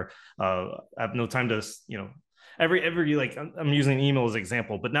thing, or I have no time to, every like I'm using email as an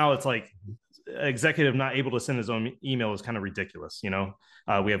example, but now it's like executive not able to send his own email is kind of ridiculous.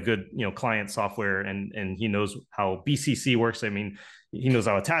 We have good, client software and he knows how BCC works. I mean, he knows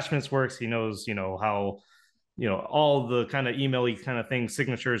how attachments works. He knows, how, all the kind of email-y kind of things,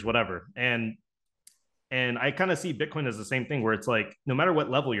 signatures, whatever. And I kind of see Bitcoin as the same thing where it's like, no matter what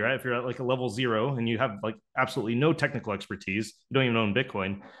level you're at, if you're at like a level 0 and you have like absolutely no technical expertise, you don't even own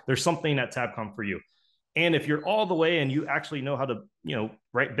Bitcoin, there's something at TabConf for you. And if you're all the way and you actually know how to,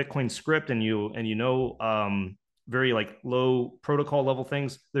 write Bitcoin script and very like low protocol level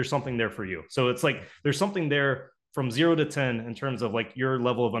things, there's something there for you. So it's like, there's something there from 0 to 10 in terms of like your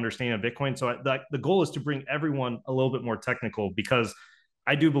level of understanding of Bitcoin. So the goal is to bring everyone a little bit more technical, because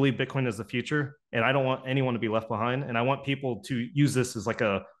I do believe Bitcoin is the future and I don't want anyone to be left behind. And I want people to use this as like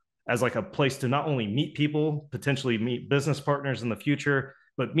a place to not only meet people, potentially meet business partners in the future,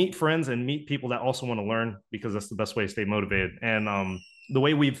 but meet friends and meet people that also want to learn, because that's the best way to stay motivated. And the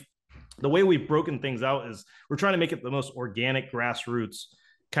way we've broken things out is we're trying to make it the most organic, grassroots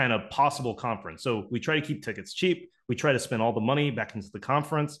kind of possible conference. So we try to keep tickets cheap. We try to spend all the money back into the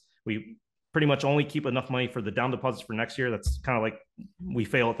conference. We pretty much only keep enough money for the down deposits for next year. That's kind of like, we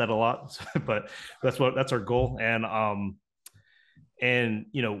fail at that a lot, but that's our goal. And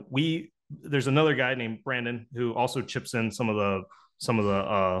there's another guy named Brandon who also chips in some of the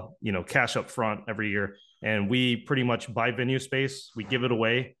cash up front every year. And we pretty much buy venue space. We give it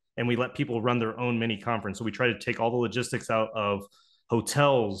away. and we let people run their own mini conference. So we try to take all the logistics out of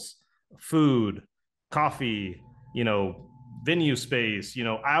hotels, food, coffee, venue space,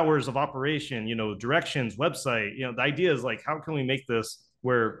 hours of operation, directions, website. The idea is like, how can we make this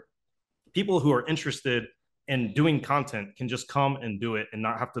where people who are interested in doing content can just come and do it and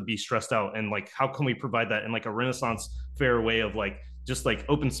not have to be stressed out? And like, how can we provide that in like a Renaissance fair way of like, just like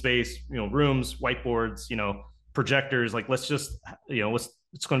open space, rooms, whiteboards, projectors. Like, let's just,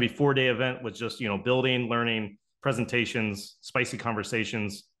 it's going to be 4-day event with just, building, learning, presentations, spicy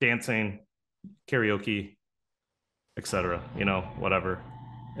conversations, dancing, karaoke, etc. Whatever.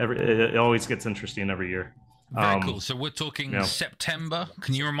 It always gets interesting every year. Very cool. So we're talking September.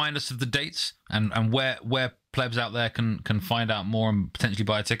 Can you remind us of the dates and where plebs out there can find out more and potentially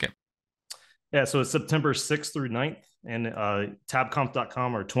buy a ticket? Yeah, so it's September 6th through 9th, and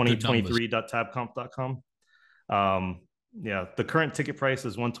tabconf.com or 2023.tabconf.com. The current ticket price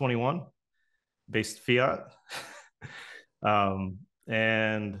is $121 based fiat.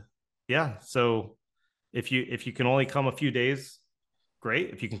 So if you can only come a few days,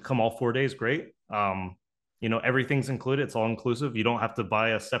 great. If you can come all 4 days, great. Everything's included. It's all inclusive. You don't have to buy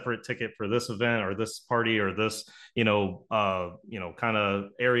a separate ticket for this event or this party or this, kind of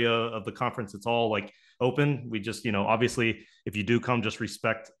area of the conference. It's all like open. We just, obviously, if you do come, just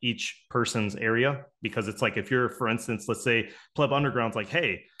respect each person's area, because it's like, if you're, for instance, let's say Pleb Underground's like,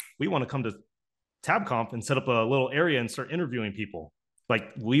 hey, we want to come to TabConf and set up a little area and start interviewing people. Like,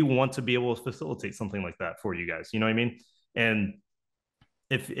 we want to be able to facilitate something like that for you guys. You know what I mean? And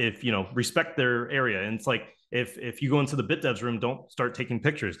if respect their area. And it's like, if you go into the BitDevs room, don't start taking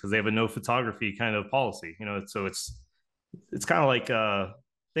pictures because they have a no photography kind of policy, so it's kind of like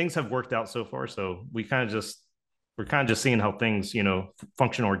things have worked out so far. So we're kind of just seeing how things,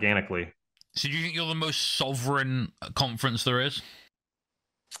 function organically. So do you think you're the most sovereign conference there is?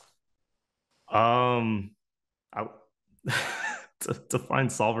 Define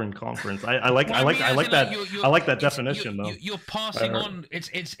sovereign conference. I like that definition though. You're passing on.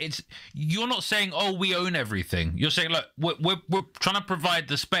 It's you're not saying, oh, we own everything. You're saying, look, we're trying to provide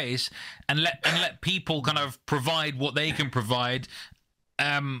the space and let people kind of provide what they can provide.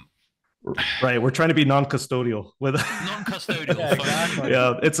 Right, we're trying to be non-custodial with non-custodial. Yeah, exactly.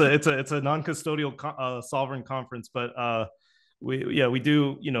 Yeah, it's a non-custodial sovereign conference, but we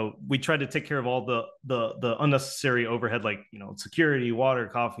do, we try to take care of all the unnecessary overhead, like, security, water,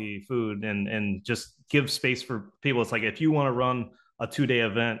 coffee, food, and just give space for people. It's like, if you want to run a 2-day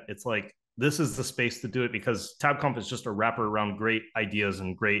event, it's like, this is the space to do it, because TabConf is just a wrapper around great ideas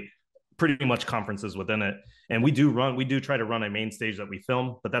and great, pretty much, conferences within it. And we do try to run a main stage that we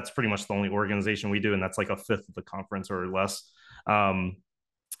film, but that's pretty much the only organization we do, and that's like a fifth of the conference or less.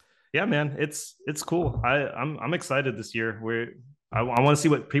 Yeah, man, it's cool. I'm excited this year. I want to see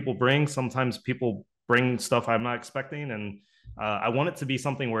what people bring. Sometimes people bring stuff I'm not expecting, and I want it to be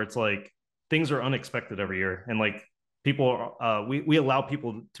something where it's like, things are unexpected every year, and like, people we allow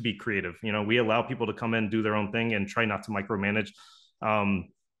people to be creative. We allow people to come in, do their own thing, and try not to micromanage.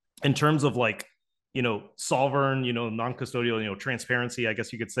 In terms of like, sovereign, non-custodial, transparency, I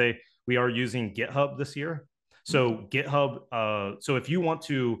guess you could say, we are using GitHub this year. So GitHub, so if you want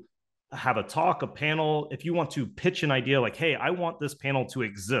to have a talk, a panel, if you want to pitch an idea like, hey, I want this panel to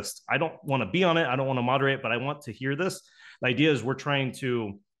exist. I don't want to be on it. I don't want to moderate, but I want to hear this. The idea is we're trying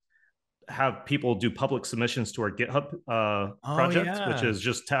to have people do public submissions to our GitHub project, which is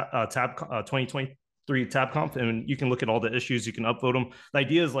just 2023 TabConf. And you can look at all the issues, you can upvote them. The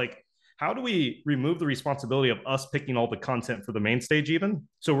idea is like, how do we remove the responsibility of us picking all the content for the main stage even?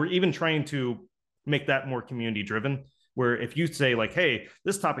 So we're even trying to make that more community driven, where if you say like, hey,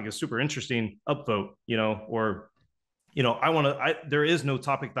 this topic is super interesting, upvote, or, there is no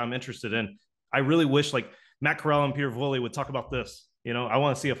topic that I'm interested in. I really wish like Matt Corral and Peter Volley would talk about this. I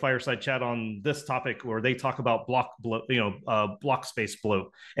want to see a fireside chat on this topic where they talk about block space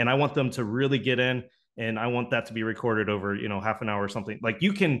bloat. And I want them to really get in, and I want that to be recorded over, half an hour or something. Like,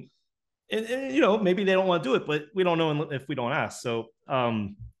 you can, maybe they don't want to do it, but we don't know if we don't ask. So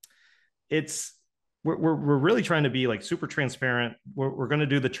we're really trying to be like super transparent. We're going to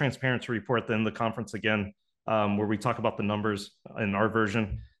do the transparency report then the conference again, where we talk about the numbers in our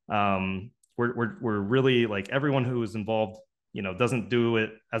version. We're really like, everyone who is involved, doesn't do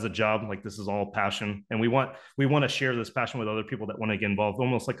it as a job. Like, this is all passion, and we want to share this passion with other people that want to get involved,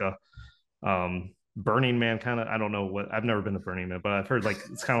 almost like a Burning Man kind of. I don't know what, I've never been to Burning Man, but I've heard like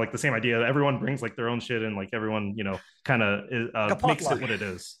it's kind of like the same idea. Everyone brings like their own shit, and like everyone, kind of makes it what it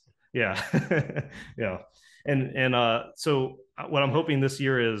is. Yeah. Yeah. And so what I'm hoping this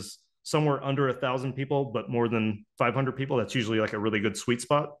year is somewhere under 1,000 people, but more than 500 people. That's usually like a really good sweet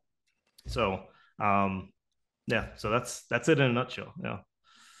spot. So yeah, so that's it in a nutshell. Yeah,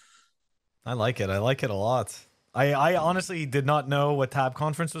 I like it. I like it a lot. I honestly did not know what Tab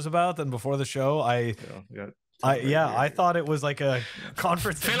Conference was about, and before the show, I thought it was like a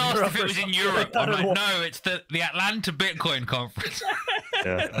conference. Phil asked if it was in Europe. I'm like, no, it's the Atlanta Bitcoin conference.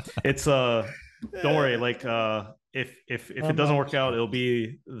 Yeah, it's don't worry. Like if it doesn't work out, it'll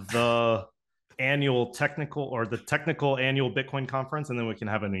be the annual technical annual Bitcoin conference, and then we can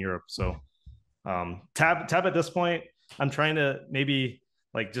have it in Europe. So tab at this point, I'm trying to maybe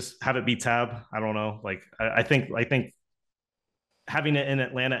like just have it be tab. I don't know. Like I think having it in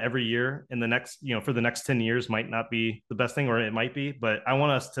Atlanta every year in the next, for the next 10 years might not be the best thing, or it might be, but I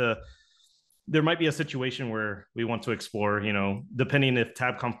want us to, there might be a situation where we want to explore, depending if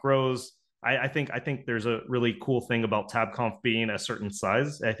TabConf grows. I think there's a really cool thing about TabConf being a certain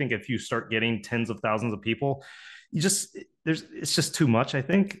size. I think if you start getting tens of thousands of people, it's just too much, I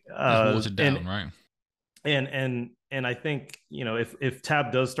think. Water down, right? And I think, if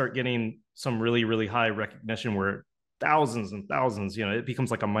Tab does start getting some really, really high recognition where thousands and thousands, it becomes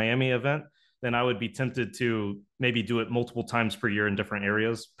like a Miami event, then I would be tempted to maybe do it multiple times per year in different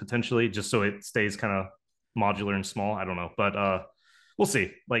areas, potentially, just so it stays kind of modular and small. I don't know, but we'll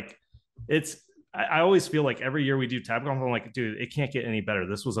see. Like I always feel like every year we do TabConf, I'm like, dude, it can't get any better.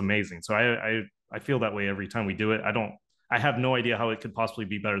 This was amazing. So I feel that way every time we do it. I have no idea how it could possibly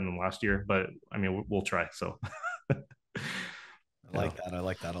be better than last year, but I mean, we'll try. So I like that. I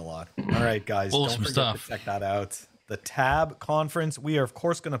like that a lot. All right, guys. Awesome stuff. Check that out. The Tab Conference. We are, of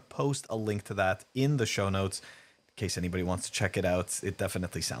course, going to post a link to that in the show notes in case anybody wants to check it out. It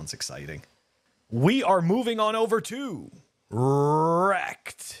definitely sounds exciting. We are moving on over to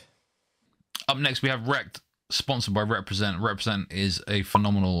Wrecked. Up next, we have Wrecked, sponsored by Represent. Represent is a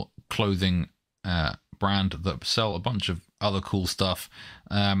phenomenal clothing brand that sell a bunch of other cool stuff.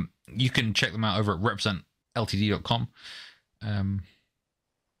 You can check them out over at representltd.com.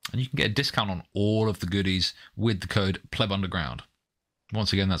 And you can get a discount on all of the goodies with the code PlebUnderground.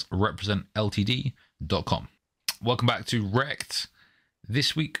 Once again, that's representltd.com. Welcome back to Wrecked.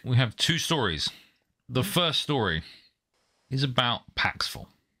 This week, we have two stories. The first story is about Paxful.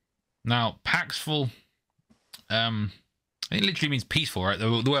 Now, Paxful, it literally means peaceful, right?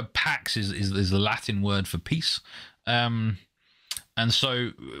 The word Pax is the Latin word for peace. And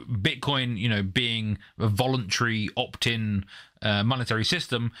so Bitcoin, being a voluntary opt-in monetary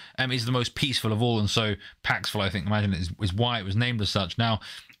system, is the most peaceful of all. And so Paxful, I think, imagine is why it was named as such. Now,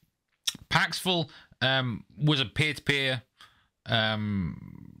 Paxful was a peer-to-peer, I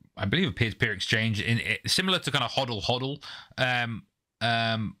believe a peer-to-peer exchange, similar to kind of HODL.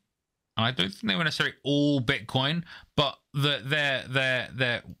 And I don't think they were necessarily all Bitcoin, but their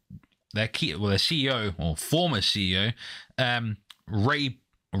CEO or former CEO, Ray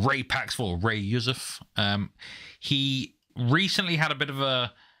Paxful, Ray Yusuf, he recently had a bit of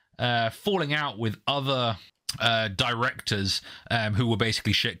a falling out with other directors who were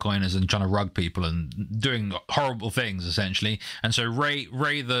basically shitcoiners and trying to rug people and doing horrible things essentially. And so Ray,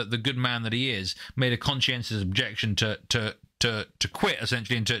 the good man that he is, made a conscientious objection to quit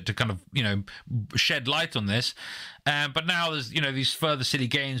essentially and to kind of shed light on this. But now there's these further silly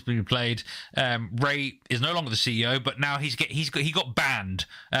games being played. Ray is no longer the CEO, but now he got banned.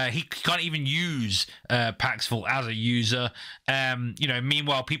 He can't even use Paxful as a user.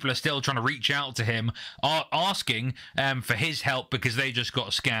 Meanwhile, people are still trying to reach out to him, asking for his help because they just got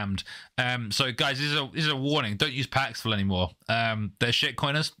scammed. So guys, this is a warning: don't use Paxful anymore. They're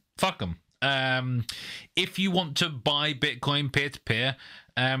shitcoiners. Fuck them. If you want to buy Bitcoin peer to peer,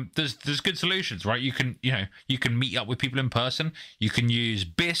 there's good solutions, right? You can meet up with people in person. You can use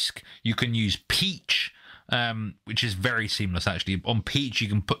Bisq. You can use Peach, which is very seamless actually. On Peach, you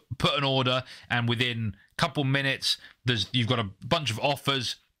can put an order, and within a couple minutes, you've got a bunch of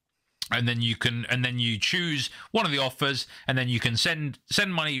offers. And then you choose one of the offers, and then you can send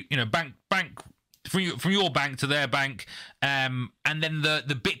money, bank from your bank to their bank, and then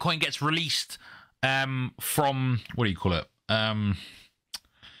the Bitcoin gets released from, what do you call it?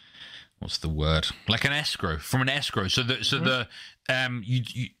 What's the word? Like an escrow, from an escrow. So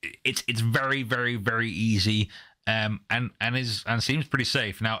it's very, very, very easy. And seems pretty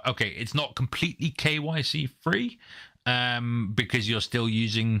safe. Now, okay, it's not completely KYC free, because you're still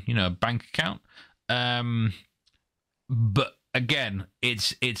using, a bank account. But again,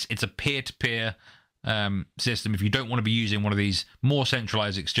 it's a peer-to-peer system. If you don't want to be using one of these more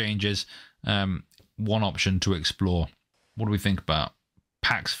centralized exchanges, one option to explore. What do we think about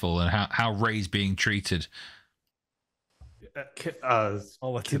Paxful and how Ray's being treated?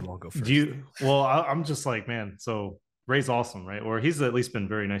 I'll let Tidwell go first. I'm just like, man, so Ray's awesome, right? Or he's at least been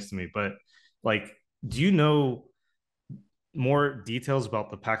very nice to me. But like, do you know more details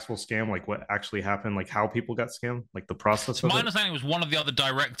about the Paxful scam, like what actually happened, like how people got scammed, like the process So of my it? understanding was one of the other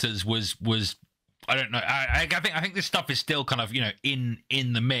directors was I don't know. I think this stuff is still kind of in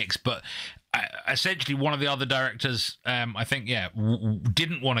the mix, but essentially one of the other directors, I think,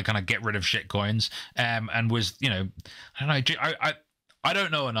 didn't want to kind of get rid of shitcoins, and was I don't know. I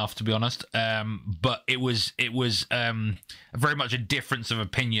don't know enough, to be honest, but it was very much a difference of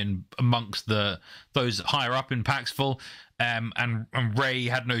opinion amongst those higher up in Paxful, and Ray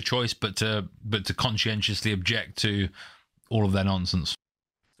had no choice but to conscientiously object to all of their nonsense.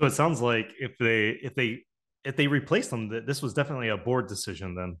 So it sounds like if they replaced them, this was definitely a board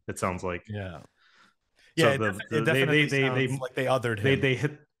decision. Then it sounds like it definitely sounds like they othered him.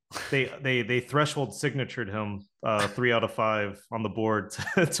 They threshold signatured him 3 out of 5 on the board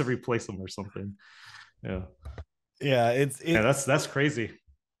to replace him or something. That's crazy.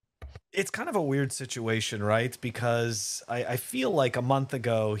 It's kind of a weird situation, right? Because I feel like a month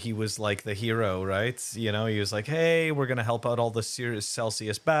ago he was like the hero, right? He was like, hey, we're gonna help out all the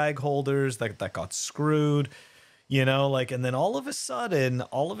Celsius bag holders that got screwed. And then all of a sudden,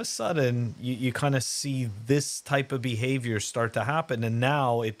 you kind of see this type of behavior start to happen. And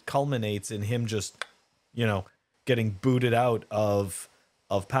now it culminates in him just, getting booted out of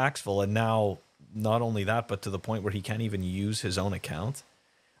Paxful. And now not only that, but to the point where he can't even use his own account.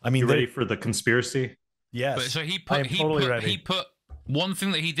 I mean, you ready for the conspiracy? Yes. But so he put one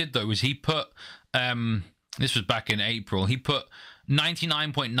thing that he did though was he put, this was back in April, he put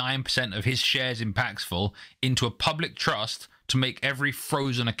 99.9% of his shares in Paxful into a public trust to make every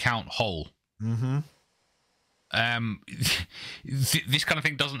frozen account whole. Mm-hmm. This kind of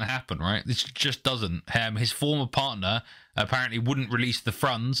thing doesn't happen, right? This just doesn't. His former partner apparently wouldn't release the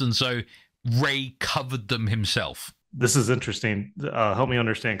funds, and so Ray covered them himself. This is interesting. Help me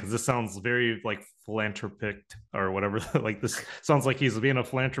understand, because this sounds very like philanthropic or whatever. Like this sounds like he's being a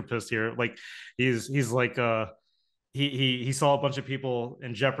philanthropist here. Like he's like he saw a bunch of people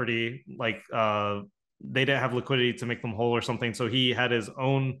in jeopardy, like they didn't have liquidity to make them whole or something, so he had his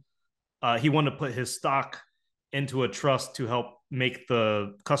own he wanted to put his stock into a trust to help make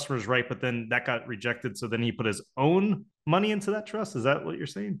the customers right, but then that got rejected, so then he put his own money into that trust. Is that what you're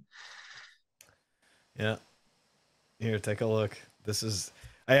saying? Yeah. Here, take a look.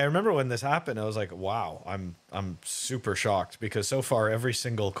 I remember when this happened, I was like, wow, I'm super shocked, because so far every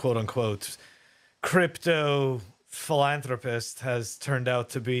single quote unquote crypto philanthropist has turned out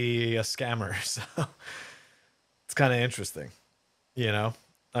to be a scammer. So it's kind of interesting.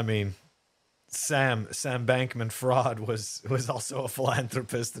 I mean, Sam Bankman-Fraud was also a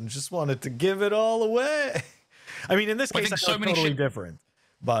philanthropist and just wanted to give it all away. I mean, in this case, it's totally different,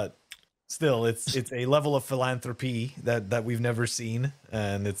 but still, it's a level of philanthropy that we've never seen,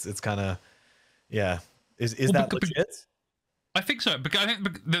 and it's kind of, Is that legit? I think so, because I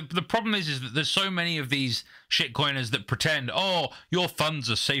think the problem is that there's so many of these shitcoiners that pretend, oh, your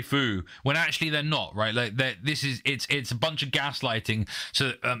funds are safe, when actually they're not, right? Like it's a bunch of gaslighting,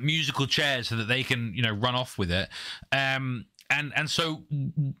 so musical chairs, so that they can run off with it, and so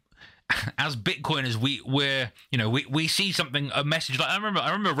as Bitcoiners, we see something, a message like I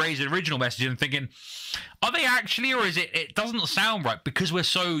remember Ray's original message and thinking, are they actually, or is it doesn't sound right, because we're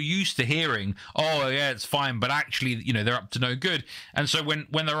so used to hearing, oh yeah, it's fine, but actually they're up to no good. And so when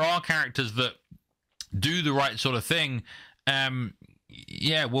there are characters that do the right sort of thing,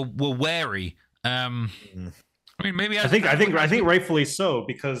 we're wary. I mean, maybe I think rightfully so,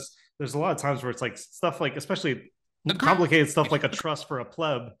 because there's a lot of times where it's like stuff like, especially complicated stuff like a trust for a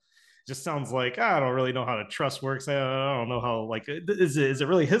pleb, just sounds like, I don't really know how the trust works. I don't know how, like, is it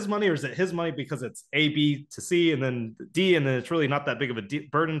really his money, or is it his money because it's A, B to C and then D, and then it's really not that big of a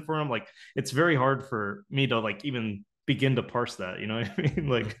burden for him? Like, it's very hard for me to like even begin to parse that. You know what I mean?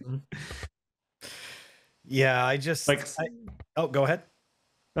 Like, yeah, go ahead.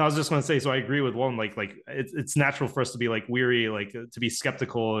 I was just going to say, so I agree with one, like it's natural for us to be like weary, like to be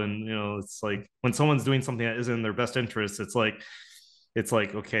skeptical. And, it's like when someone's doing something that isn't in their best interest, it's like,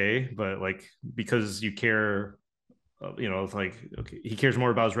 okay, but like, because you care, it's like, okay, he cares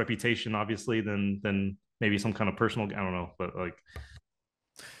more about his reputation, obviously, than maybe some kind of personal, I don't know, but like.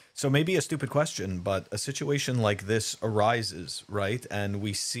 So maybe a stupid question, but a situation like this arises, right? And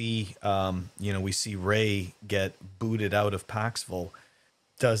we see, we see Ray get booted out of Paxful.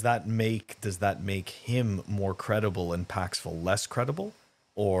 Does that make him more credible and Paxful less credible,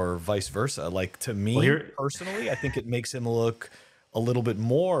 or vice versa? Like, to me personally, I think it makes him look a little bit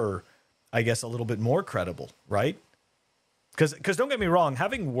more credible, right? Because don't get me wrong,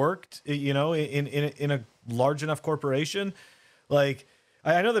 having worked, you know, in a large enough corporation, like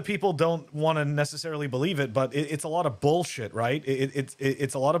I know that people don't want to necessarily believe it, but it's a lot of bullshit, right?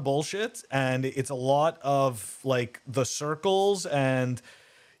 It's a lot of bullshit, and it's a lot of like the circles, and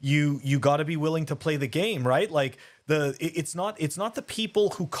you got to be willing to play the game, right? Like it's not the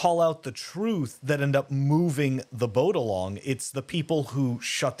people who call out the truth that end up moving the boat along. It's the people who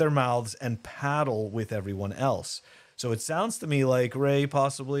shut their mouths and paddle with everyone else. So it sounds to me like Ray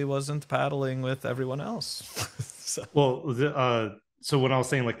possibly wasn't paddling with everyone else. So when I was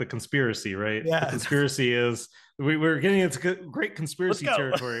saying like the conspiracy, right? Yeah. The conspiracy is we're getting into great conspiracy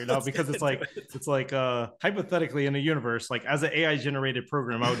territory now, because it's like hypothetically in a universe, like as an AI generated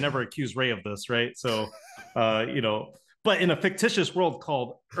program, I would never accuse Ray of this, right? So you know, but in a fictitious world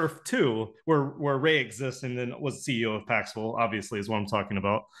called Earth 2, where Ray exists and then was CEO of Paxful, obviously is what I'm talking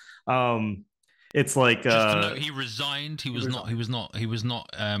about. It's like just to note, he resigned. He was not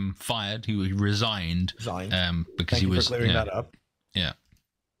fired. He resigned. Because he was clearing that up. Yeah.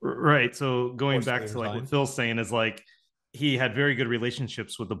 Right. So going back to like what Phil's saying is like he had very good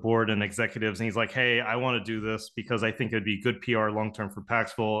relationships with the board and executives, and he's like, hey, I want to do this because I think it'd be good PR long term for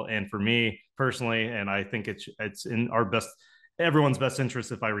Paxful and for me personally, and I think it's in everyone's best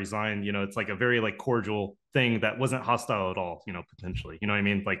interest if I resign. You know, it's like a very like cordial thing that wasn't hostile at all, you know, potentially. You know what I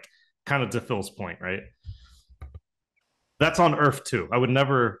mean? Like kind of to Phil's point, right? That's on Earth 2. I would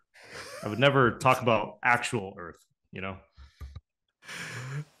never talk about actual Earth, you know.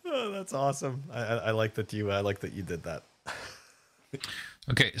 Oh, that's awesome. I like that you did that.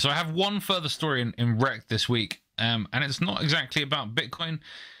 Okay, so I have one further story in Rec this week, and it's not exactly about Bitcoin,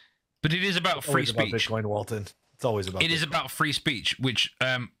 but it is about free speech. About Bitcoin, Walton. It's always about. It is about free speech, which,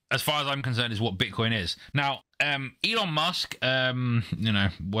 as far as I'm concerned, is what Bitcoin is. Now, Elon Musk, you know,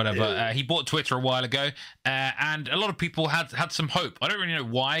 whatever, he bought Twitter a while ago, and a lot of people had some hope. I don't really know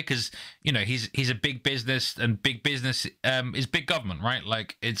why, because you know he's a big business, and big business is big government, right?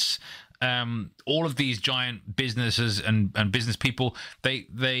 Like it's all of these giant businesses and business people.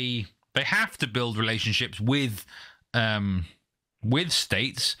 They have to build relationships with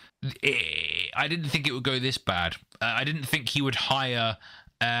states. I didn't think it would go this bad. I didn't think he would hire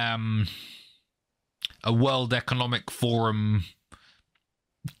a World Economic Forum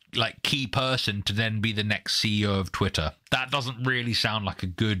like key person to then be the next CEO of Twitter. That doesn't really sound like a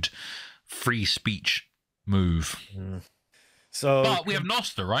good free speech move. So, but we have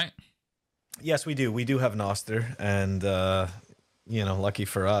Nostr, right? Yes, we do. We do have Nostr, and you know, lucky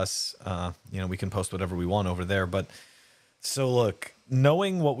for us, you know, we can post whatever we want over there. But so look,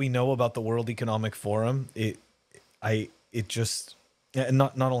 knowing what we know about the World Economic Forum, it just, and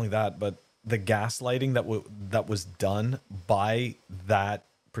not only that, but the gaslighting that was done by that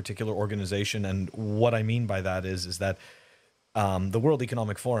particular organization. And what I mean by that is that the World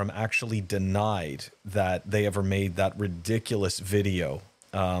Economic Forum actually denied that they ever made that ridiculous video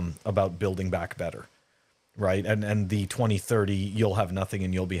about building back better, right? And the 2030, you'll have nothing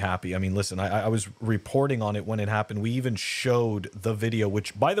and you'll be happy. I mean, listen, I was reporting on it when it happened. We even showed the video,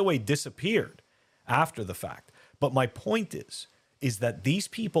 which, by the way, disappeared after the fact. But my point is that these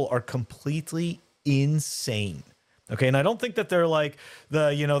people are completely insane. Okay, and I don't think that they're like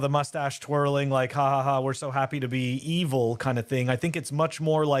the mustache twirling, like, ha ha ha, we're so happy to be evil kind of thing. I think it's much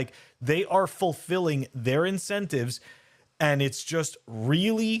more like they are fulfilling their incentives, and it's just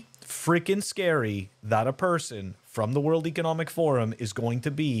really freaking scary that a person from the World Economic Forum is going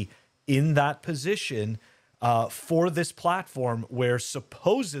to be in that position for this platform where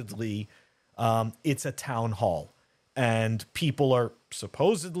supposedly it's a town hall and people are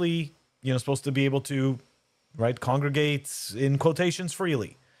supposedly, supposed to be able to, right, congregate in quotations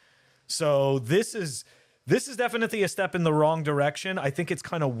freely. So this is definitely a step in the wrong direction. I think it's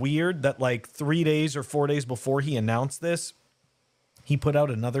kind of weird that like 3 days or 4 days before he announced this, he put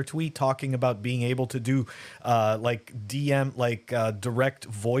out another tweet talking about being able to do like DM, like direct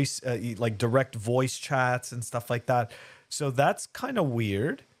voice chats and stuff like that. So that's kind of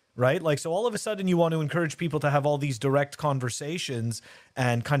weird, right? Like, so all of a sudden you want to encourage people to have all these direct conversations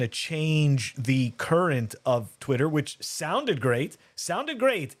and kind of change the current of Twitter, which sounded great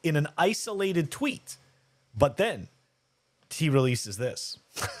in an isolated tweet. But then he releases this.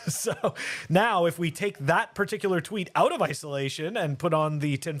 So now if we take that particular tweet out of isolation and put on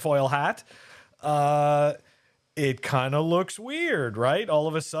the tinfoil hat, it kind of looks weird, right? All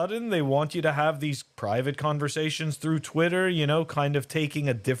of a sudden they want you to have these private conversations through Twitter, kind of taking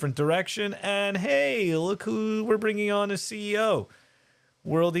a different direction. And hey, look who we're bringing on as CEO,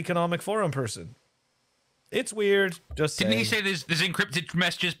 World Economic Forum person. It's weird. Just Didn't he saying. say there's encrypted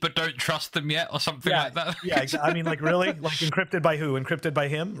messages, but don't trust them yet, or something like that? Yeah, I mean, like, really? Like, encrypted by who? Encrypted by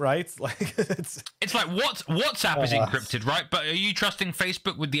him, right? Like, it's like WhatsApp is encrypted, right? But are you trusting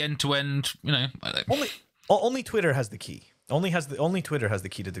Facebook with the end-to-end? You know, only Twitter has the key. Only Twitter has the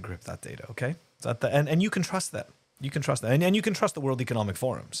key to decrypt that data. Okay, and you can trust that. You can trust that, and you can trust the World Economic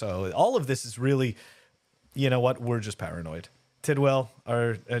Forum. So all of this is really, you know what? We're just paranoid. Tidwell,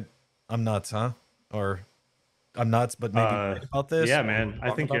 I'm nuts, huh? Or I'm nuts, but maybe right about this. Yeah, man.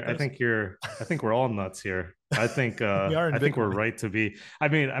 I think we're all nuts here. I think I think we're right to be. I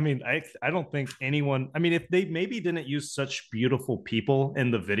don't think anyone. I mean, if they maybe didn't use such beautiful people in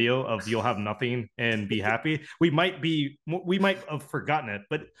the video of "You'll have nothing and be happy," we might have forgotten it.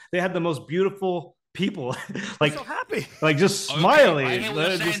 But they had the most beautiful people, like so happy, like just smiling,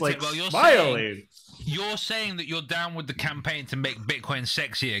 just like smiling. You're saying that you're down with the campaign to make Bitcoin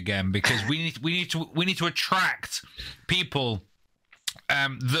sexy again, because we need to attract people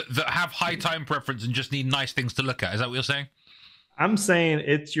that have high time preference and just need nice things to look at. Is that what you're saying? I'm saying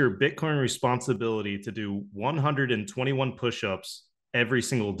it's your Bitcoin responsibility to do 121 push-ups every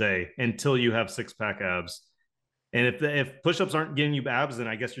single day until you have six-pack abs. And if push-ups aren't getting you abs, then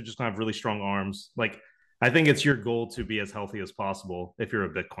I guess you're just gonna have really strong arms. Like, I think it's your goal to be as healthy as possible if you're a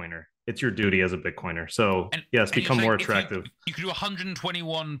Bitcoiner. It's your duty as a Bitcoiner. So yes, become more attractive. You could do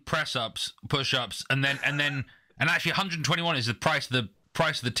 121 push-ups, and actually 121 is the price of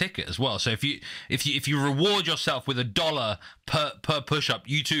the ticket as well. So if you reward yourself with $1 per push-up,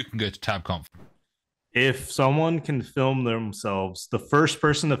 you too can go to TabConf. If someone can film themselves, the first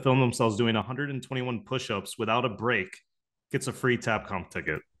person to film themselves doing 121 push-ups without a break gets a free TabConf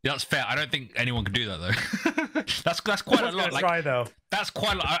ticket. Yeah, that's fair. I don't think anyone can do that though. that's quite a lot. Like, try though. That's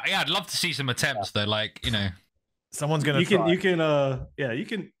quite a lot. Yeah, I'd love to see some attempts though. Like, you know, someone's gonna. You can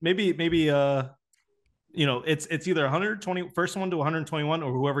maybe you know, it's either 120 first one to 121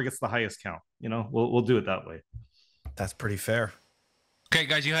 or whoever gets the highest count. You know, we'll do it that way. That's pretty fair. Okay,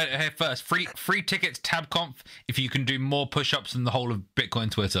 guys, you heard it here first. Free tickets, TabConf, if you can do more push-ups than the whole of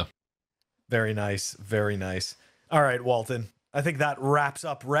Bitcoin Twitter. Very nice, very nice. All right, Walton. I think that wraps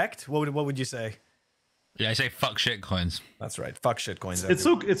up Wrecked. What would you say? Yeah, I say fuck shit coins. That's right. Fuck shit coins. It's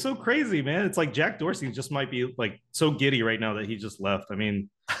so crazy, man. It's like Jack Dorsey just might be like so giddy right now that he just left. I mean,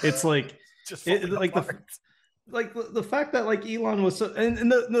 it's like just like the fact that like Elon was so,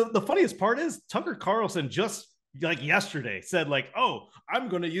 and the funniest part is Tucker Carlson just like yesterday said like, oh, I'm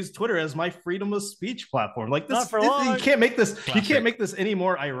going to use Twitter as my freedom of speech platform. Like this, you can't make this. Classic. You can't make this any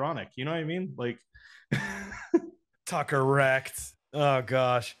more ironic. You know what I mean? Like Tucker wrecked. Oh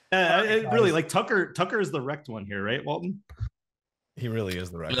gosh. Really, like Tucker is the wrecked one here, right, Walton? He really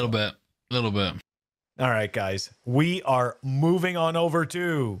is the wrecked. A little bit. All right, guys. We are moving on over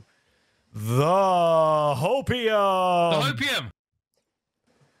to the Hopium.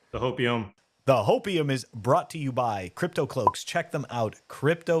 The Hopium. The Hopium is brought to you by CryptoCloaks. Check them out.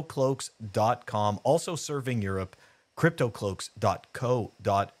 CryptoCloaks.com. Also serving Europe.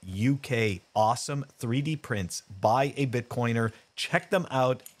 CryptoCloaks.co.uk. Awesome 3D prints by a Bitcoiner. Check them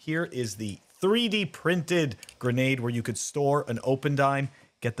out. Here is the 3D printed grenade where you could store an open dime.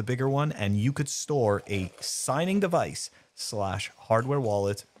 Get the bigger one, and you could store a signing device / hardware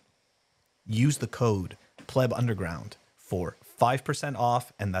wallet. Use the code PlebUnderground for 5%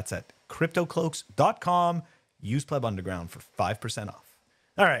 off, and that's at CryptoCloaks.com. Use PlebUnderground for 5% off.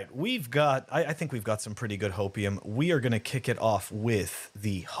 All right, I think we've got some pretty good Hopium. We are going to kick it off with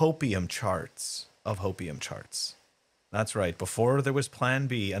the Hopium charts of Hopium charts. That's right. Before there was Plan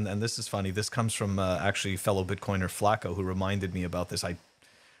B, and this is funny. This comes from actually fellow Bitcoiner Flacco, who reminded me about this.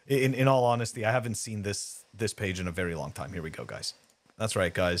 In all honesty, I haven't seen this page in a very long time. Here we go, guys. That's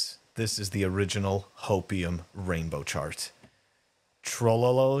right, guys. This is the original Hopium rainbow chart.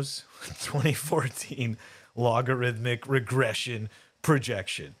 Trololo's 2014 logarithmic regression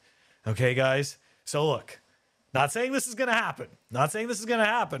projection. Okay, guys? So look, not saying this is going to happen.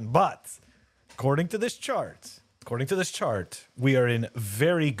 But according to this chart, we are in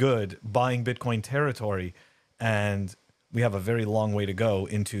very good buying Bitcoin territory, and we have a very long way to go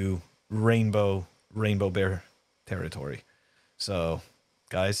into rainbow bear territory. So,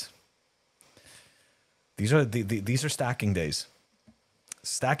 guys, these are stacking days.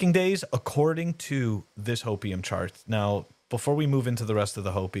 Stacking days according to this Hopium chart. Now, before we move into the rest of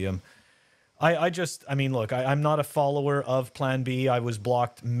the Hopium, look, I'm not a follower of Plan B. I was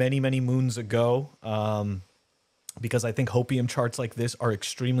blocked many, many moons ago because I think Hopium charts like this are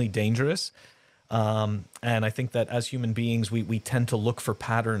extremely dangerous. And I think that as human beings, we tend to look for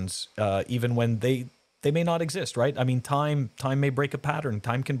patterns even when they may not exist, right? I mean, time may break a pattern.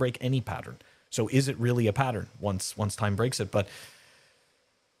 Time can break any pattern. So is it really a pattern once time breaks it? But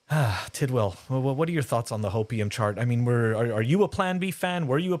Tidwell, what are your thoughts on the Hopium chart? I mean, are you a Plan B fan?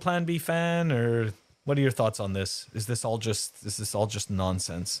 Were you a Plan B fan, or what are your thoughts on this? Is this all just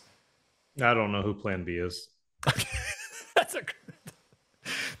nonsense? I don't know who Plan B is.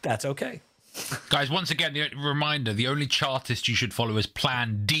 That's okay. Guys, once again, the reminder, the only chartist you should follow is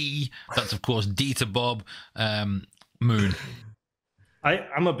Plan D. That's, of course, D to Bob, Moon.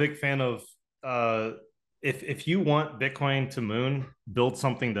 I'm a big fan of if you want Bitcoin to Moon, build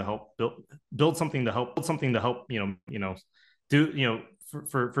something to help build something to help do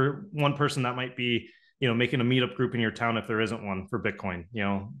for one person that might be making a meetup group in your town if there isn't one for Bitcoin,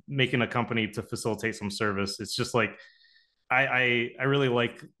 making a company to facilitate some service. It's just like I really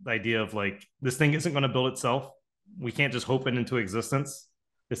like the idea of like, this thing isn't going to build itself. We can't just hope it into existence.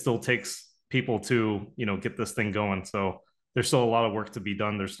 It still takes people to, get this thing going. So there's still a lot of work to be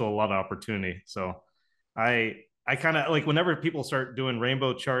done. There's still a lot of opportunity. So I kind of like, whenever people start doing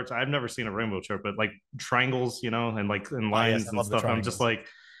rainbow charts, I've never seen a rainbow chart, but like triangles, and like in lines and stuff. I'm just like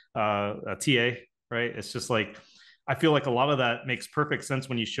a TA, right? It's just like, I feel like a lot of that makes perfect sense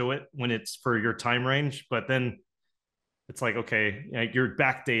when you show it, when it's for your time range, but then it's like, okay, you're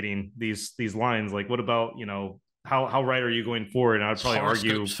backdating these lines. Like, what about, how right are you going forward? And I'd probably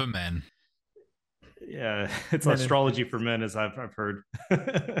argue for men. Yeah, it's astrology for men, as I've heard.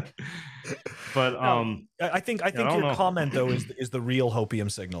 But I think your comment though is the real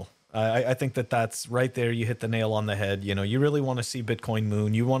Hopium signal. I think that's right there. You hit the nail on the head. You really want to see Bitcoin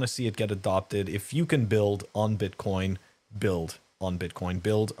Moon. You want to see it get adopted. If you can build on Bitcoin, build on Bitcoin,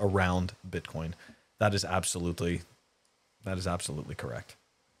 build around Bitcoin. That is absolutely correct.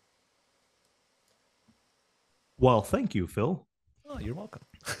 Well, thank you, Phil. Oh, you're welcome.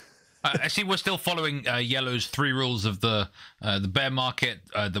 I see we're still following Yellow's 3 rules of the bear market,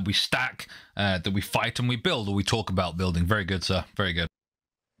 that we stack, that we fight, and we build, or we talk about building. Very good, sir. Very good.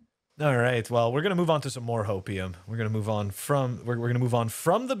 All right. Well, we're going to move on to some more Hopium. We're going to move on from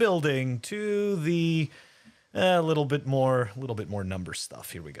the building to the little bit more number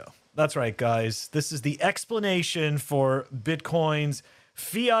stuff. Here we go. That's right, guys. This is the explanation for Bitcoin's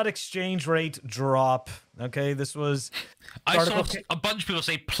fiat exchange rate drop. Okay, this was... I saw a bunch of people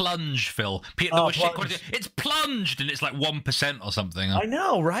say plunge, Phil. Plunge. It's plunged, and it's like 1% or something. I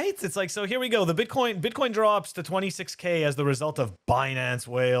know, right? It's like, so here we go. The Bitcoin drops to 26K as the result of Binance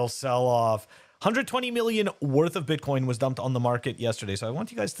whale sell-off. 120 million worth of Bitcoin was dumped on the market yesterday. So I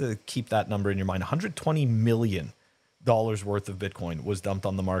want you guys to keep that number in your mind. 120 million dollars worth of Bitcoin was dumped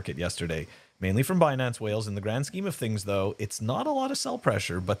on the market yesterday, mainly from Binance whales. In the grand scheme of things, though, it's not a lot of sell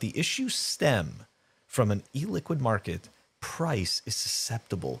pressure, but the issues stem from an illiquid market. Price is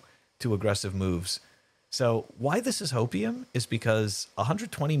susceptible to aggressive moves. So why this is Hopium is because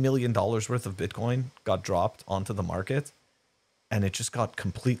 $120 million worth of Bitcoin got dropped onto the market, and it just got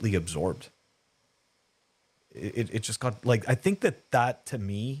completely absorbed. It just got, like, I think that to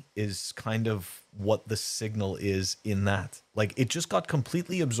me is kind of what the signal is in that. Like, it just got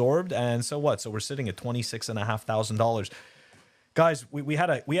completely absorbed, and so what? So we're sitting at $26,500. Guys, we had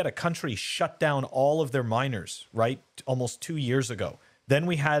a country shut down all of their miners, right? Almost 2 years ago. Then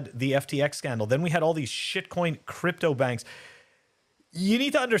we had the FTX scandal. Then we had all these shitcoin crypto banks. You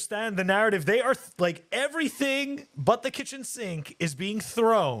need to understand the narrative. They are like, everything but the kitchen sink is being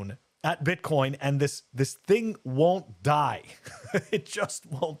thrown at Bitcoin, and this thing won't die. It just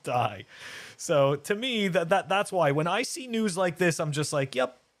won't die. So to me, that's why when I see news like this, I'm just like,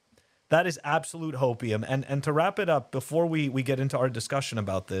 yep, that is absolute Hopium. And to wrap it up, before we get into our discussion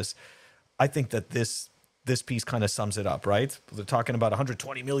about this, I think that this piece kind of sums it up, right? They're talking about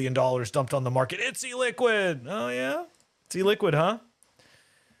 $120 million dumped on the market. It's illiquid. Oh, yeah? It's illiquid, huh?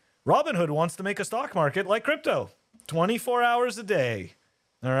 Robinhood wants to make a stock market like crypto, 24 hours a day.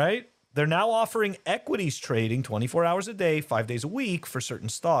 All right? They're now offering equities trading 24 hours a day, 5 days a week for certain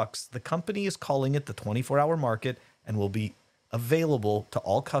stocks. The company is calling it the 24-hour market and will be available to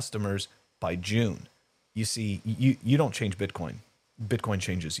all customers by June. You see, you don't change Bitcoin. Bitcoin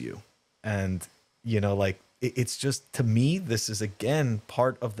changes you. And, it's just, to me, this is, again,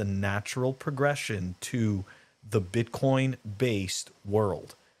 part of the natural progression to the Bitcoin-based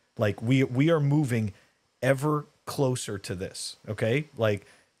world. Like, we are moving ever closer to this, okay? Like,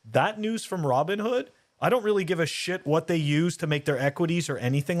 that news from Robinhood, I don't really give a shit what they use to make their equities or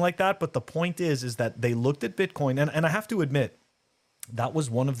anything like that. But the point is that they looked at Bitcoin, and I have to admit, that was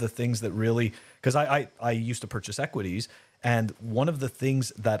one of the things that really, because I used to purchase equities, and one of the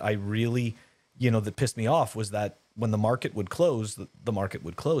things that I really, that pissed me off was that when the market would close, the market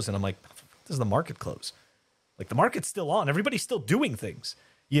would close. And I'm like, does the market close? Like, the market's still on. Everybody's still doing things,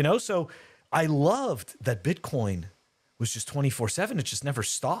 So I loved that Bitcoin was just 24/7. It just never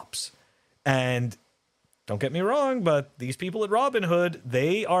stops. And don't get me wrong, but these people at Robinhood,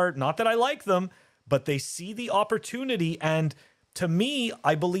 they are, not that I like them, but they see the opportunity. And to me,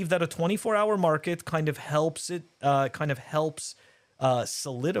 I believe that a 24-hour market kind of helps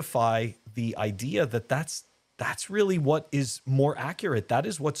solidify the idea that that's really what is more accurate. That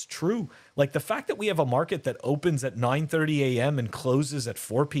is what's true. Like the fact that we have a market that opens at 9:30 a.m. and closes at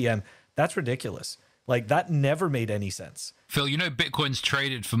 4 p.m., that's ridiculous. Like that never made any sense. Phil, you know, Bitcoin's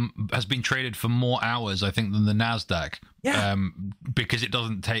has been traded for more hours, I think, than the NASDAQ. Yeah. Because it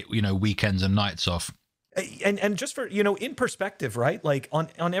doesn't take, weekends and nights off. And just for, in perspective, right? Like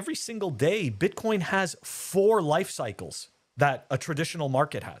on every single day, Bitcoin has 4 life cycles that a traditional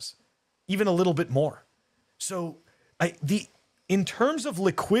market has, even a little bit more. So in terms of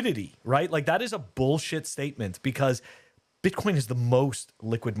liquidity, right? Like that is a bullshit statement because Bitcoin is the most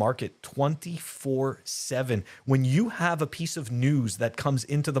liquid market 24/7. When you have a piece of news that comes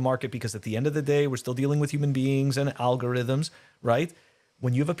into the market, because at the end of the day, we're still dealing with human beings and algorithms, right?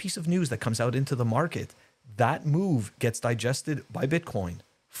 When you have a piece of news that comes out into the market, that move gets digested by Bitcoin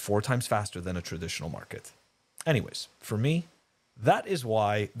 4 times faster than a traditional market. Anyways, for me, that is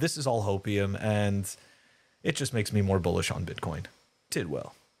why this is all hopium, and it just makes me more bullish on Bitcoin.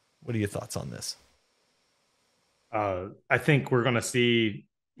 Tidwell, what are your thoughts on this? I think we're going to see,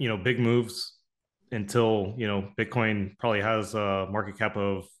 big moves until, Bitcoin probably has a market cap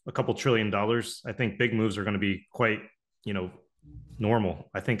of a couple $1 trillion. I think big moves are going to be quite, normal.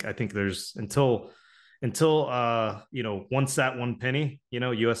 I think there's until one sat, one penny,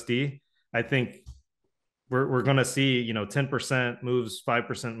 USD. I think we're going to see, 10% moves,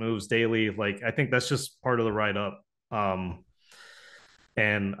 5% moves daily. Like, I think that's just part of the ride up.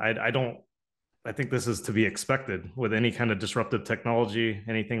 And I think this is to be expected with any kind of disruptive technology,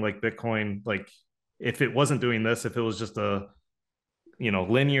 anything like Bitcoin. Like if it wasn't doing this, if it was just a,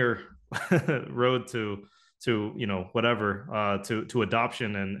 linear road to whatever, to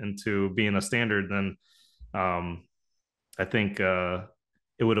adoption and to being a standard, then I think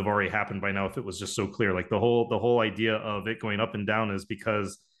it would have already happened by now if it was just so clear. Like the whole idea of it going up and down is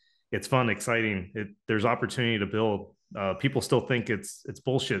because it's fun, exciting. There's opportunity to build. People still think it's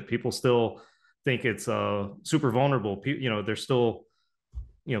bullshit. People still think it's super vulnerable. There's still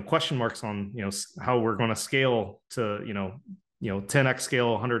question marks on how we're going to scale to 10x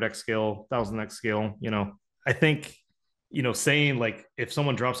scale, 100x scale, 1000x scale. I think saying like if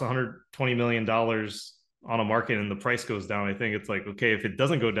someone drops $120 million on a market and the price goes down, I think it's like, okay, if it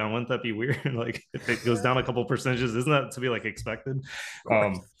doesn't go down, wouldn't that be weird? Like if it goes down a couple percentages, isn't that to be like expected?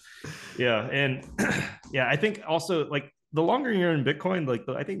 Yeah. And yeah, I think also like the longer you're in Bitcoin, like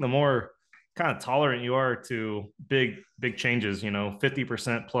I think the more kind of tolerant you are to big changes.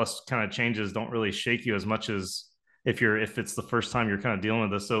 50% plus kind of changes don't really shake you as much as if it's the first time you're kind of dealing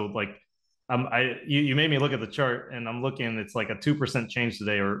with this. So like you made me look at the chart and I'm looking, it's like a 2% change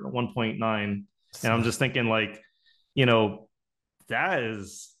today or 1.9, and I'm just thinking like that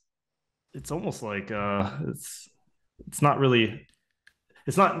is, it's almost like it's not really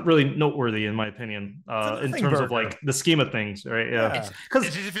noteworthy in my opinion, in terms of like the scheme of things, right? Yeah. Because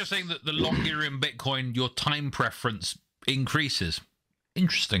it's as if you're saying that the longer you're in Bitcoin, your time preference increases.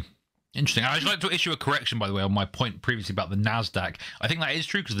 Interesting. I'd like to issue a correction, by the way, on my point previously about the NASDAQ. I think that is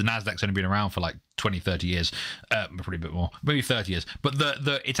true because the NASDAQ's only been around for like 20, 30 years, probably a bit more, maybe 30 years. But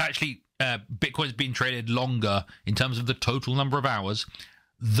it's actually, Bitcoin's been traded longer in terms of the total number of hours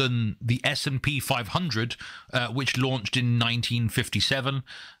than the S&P 500, which launched in 1957.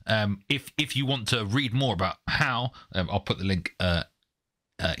 If you want to read more about how, I'll put the link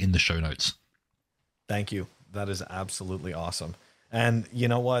in the show notes. Thank you. That is absolutely awesome. And you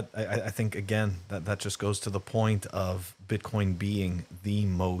know what? I think, again, that just goes to the point of Bitcoin being the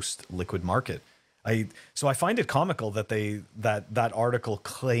most liquid market. So I find it comical that that article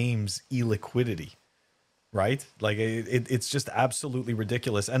claims illiquidity. Right? Like it's just absolutely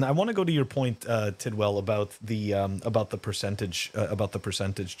ridiculous. And I want to go to your point, Tidwell, about the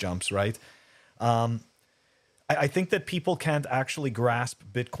percentage jumps, right? I think that people can't actually grasp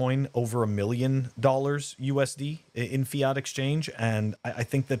Bitcoin over $1 million USD in fiat exchange. And I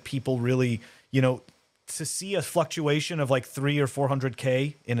think that people really, to see a fluctuation of like 300 or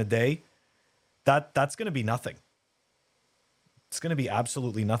 400K in a day, that's going to be nothing. It's going to be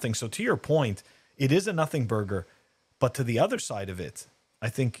absolutely nothing. So to your point, it is a nothing burger, but to the other side of it, I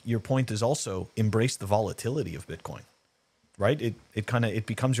think your point is also embrace the volatility of Bitcoin, right? It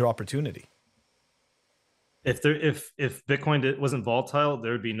becomes your opportunity. If Bitcoin wasn't volatile,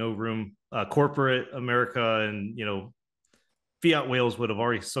 there would be no room. Corporate America and fiat whales would have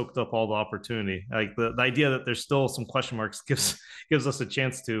already soaked up all the opportunity. Like the idea that there's still some question marks gives us a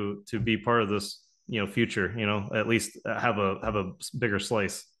chance to be part of this, future, at least have a bigger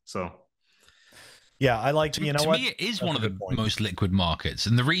slice. So Yeah, I like, to you know me, what? it is That's one a of the good point. most liquid markets.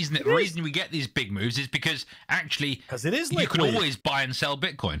 And the reason we get these big moves is because actually, Because it is you liquid. can always buy and sell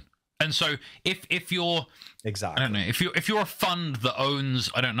Bitcoin. And so if you're Exactly. I don't know, if you're a fund that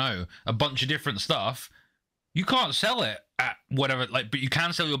owns, I don't know, a bunch of different stuff, you can't sell it at whatever, but you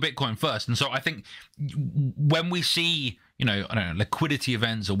can sell your Bitcoin first. And so I think when we see, I don't know, liquidity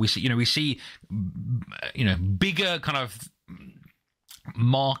events, or we see bigger kind of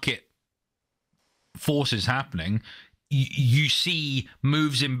market forces happening, you see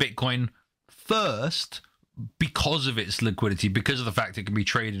moves in Bitcoin first because of its liquidity, because of the fact it can be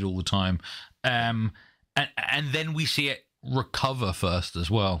traded all the time, and then we see it recover first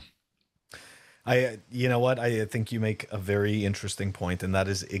as well. You know what? I think you make a very interesting point, and that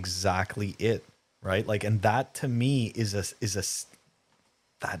is exactly it, right? Like, and that to me is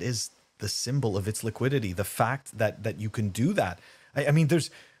that is the symbol of its liquidity. The fact that you can do that. I mean, there's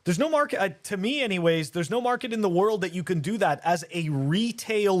no market, to me anyways, there's no market in the world that you can do that as a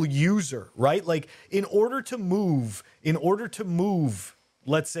retail user, right? Like in order to move,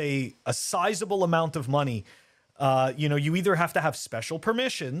 let's say a sizable amount of money, you either have to have special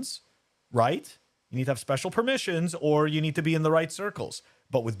permissions, right? You need to have special permissions, or you need to be in the right circles.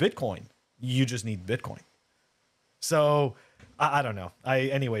 But with Bitcoin, you just need Bitcoin. So I don't know.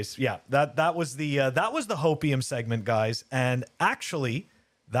 Anyways, yeah, that was the Hopium segment, guys. And actually,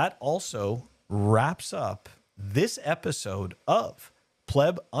 that also wraps up this episode of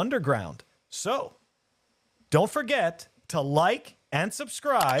Pleb Underground. So don't forget to like and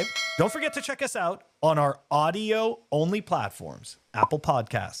subscribe. Don't forget to check us out on our audio only platforms, Apple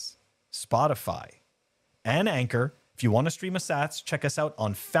Podcasts, Spotify, and Anchor. If you want to stream us sats, check us out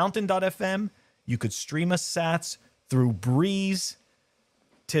on fountain.fm. You could stream us sats through Breeze.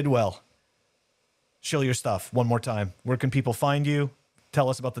 Tidwell, shill your stuff one more time. Where can people find you? Tell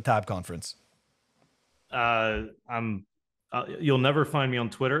us about the Tab Conference. You'll never find me on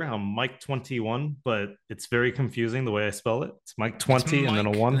Twitter. I'm Mike21, but it's very confusing the way I spell it. It's Mike20 and then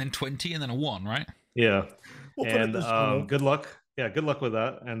a 1. And then 20 and then a 1, right? Yeah. We'll put it in the show notes. Good luck. Yeah, good luck with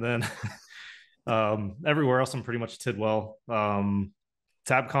that. And then everywhere else, I'm pretty much Tidwell.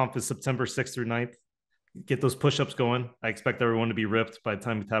 TabConf is September 6th through 9th. Get those push-ups going. I expect everyone to be ripped by the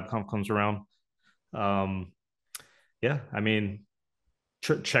time TabConf comes around. Yeah, I mean,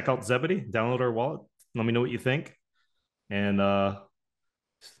 check out Zebedee, download our wallet. Let me know what you think. And,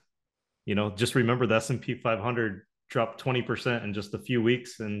 just remember the S&P 500 dropped 20% in just a few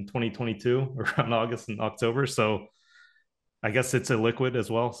weeks in 2022, around August and October. So I guess it's illiquid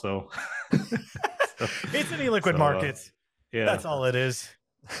as well. So it's an illiquid market. Yeah, that's all it is.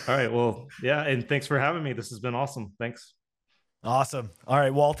 All right. Well, yeah. And thanks for having me. This has been awesome. Thanks. Awesome. All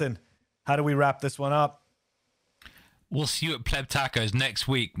right, Walton, how do we wrap this one up? We'll see you at Pleb Tacos next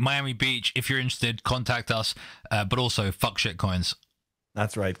week. Miami Beach. If you're interested, contact us. But also, fuck shitcoins.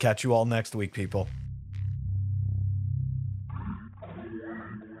 That's right. Catch you all next week, people.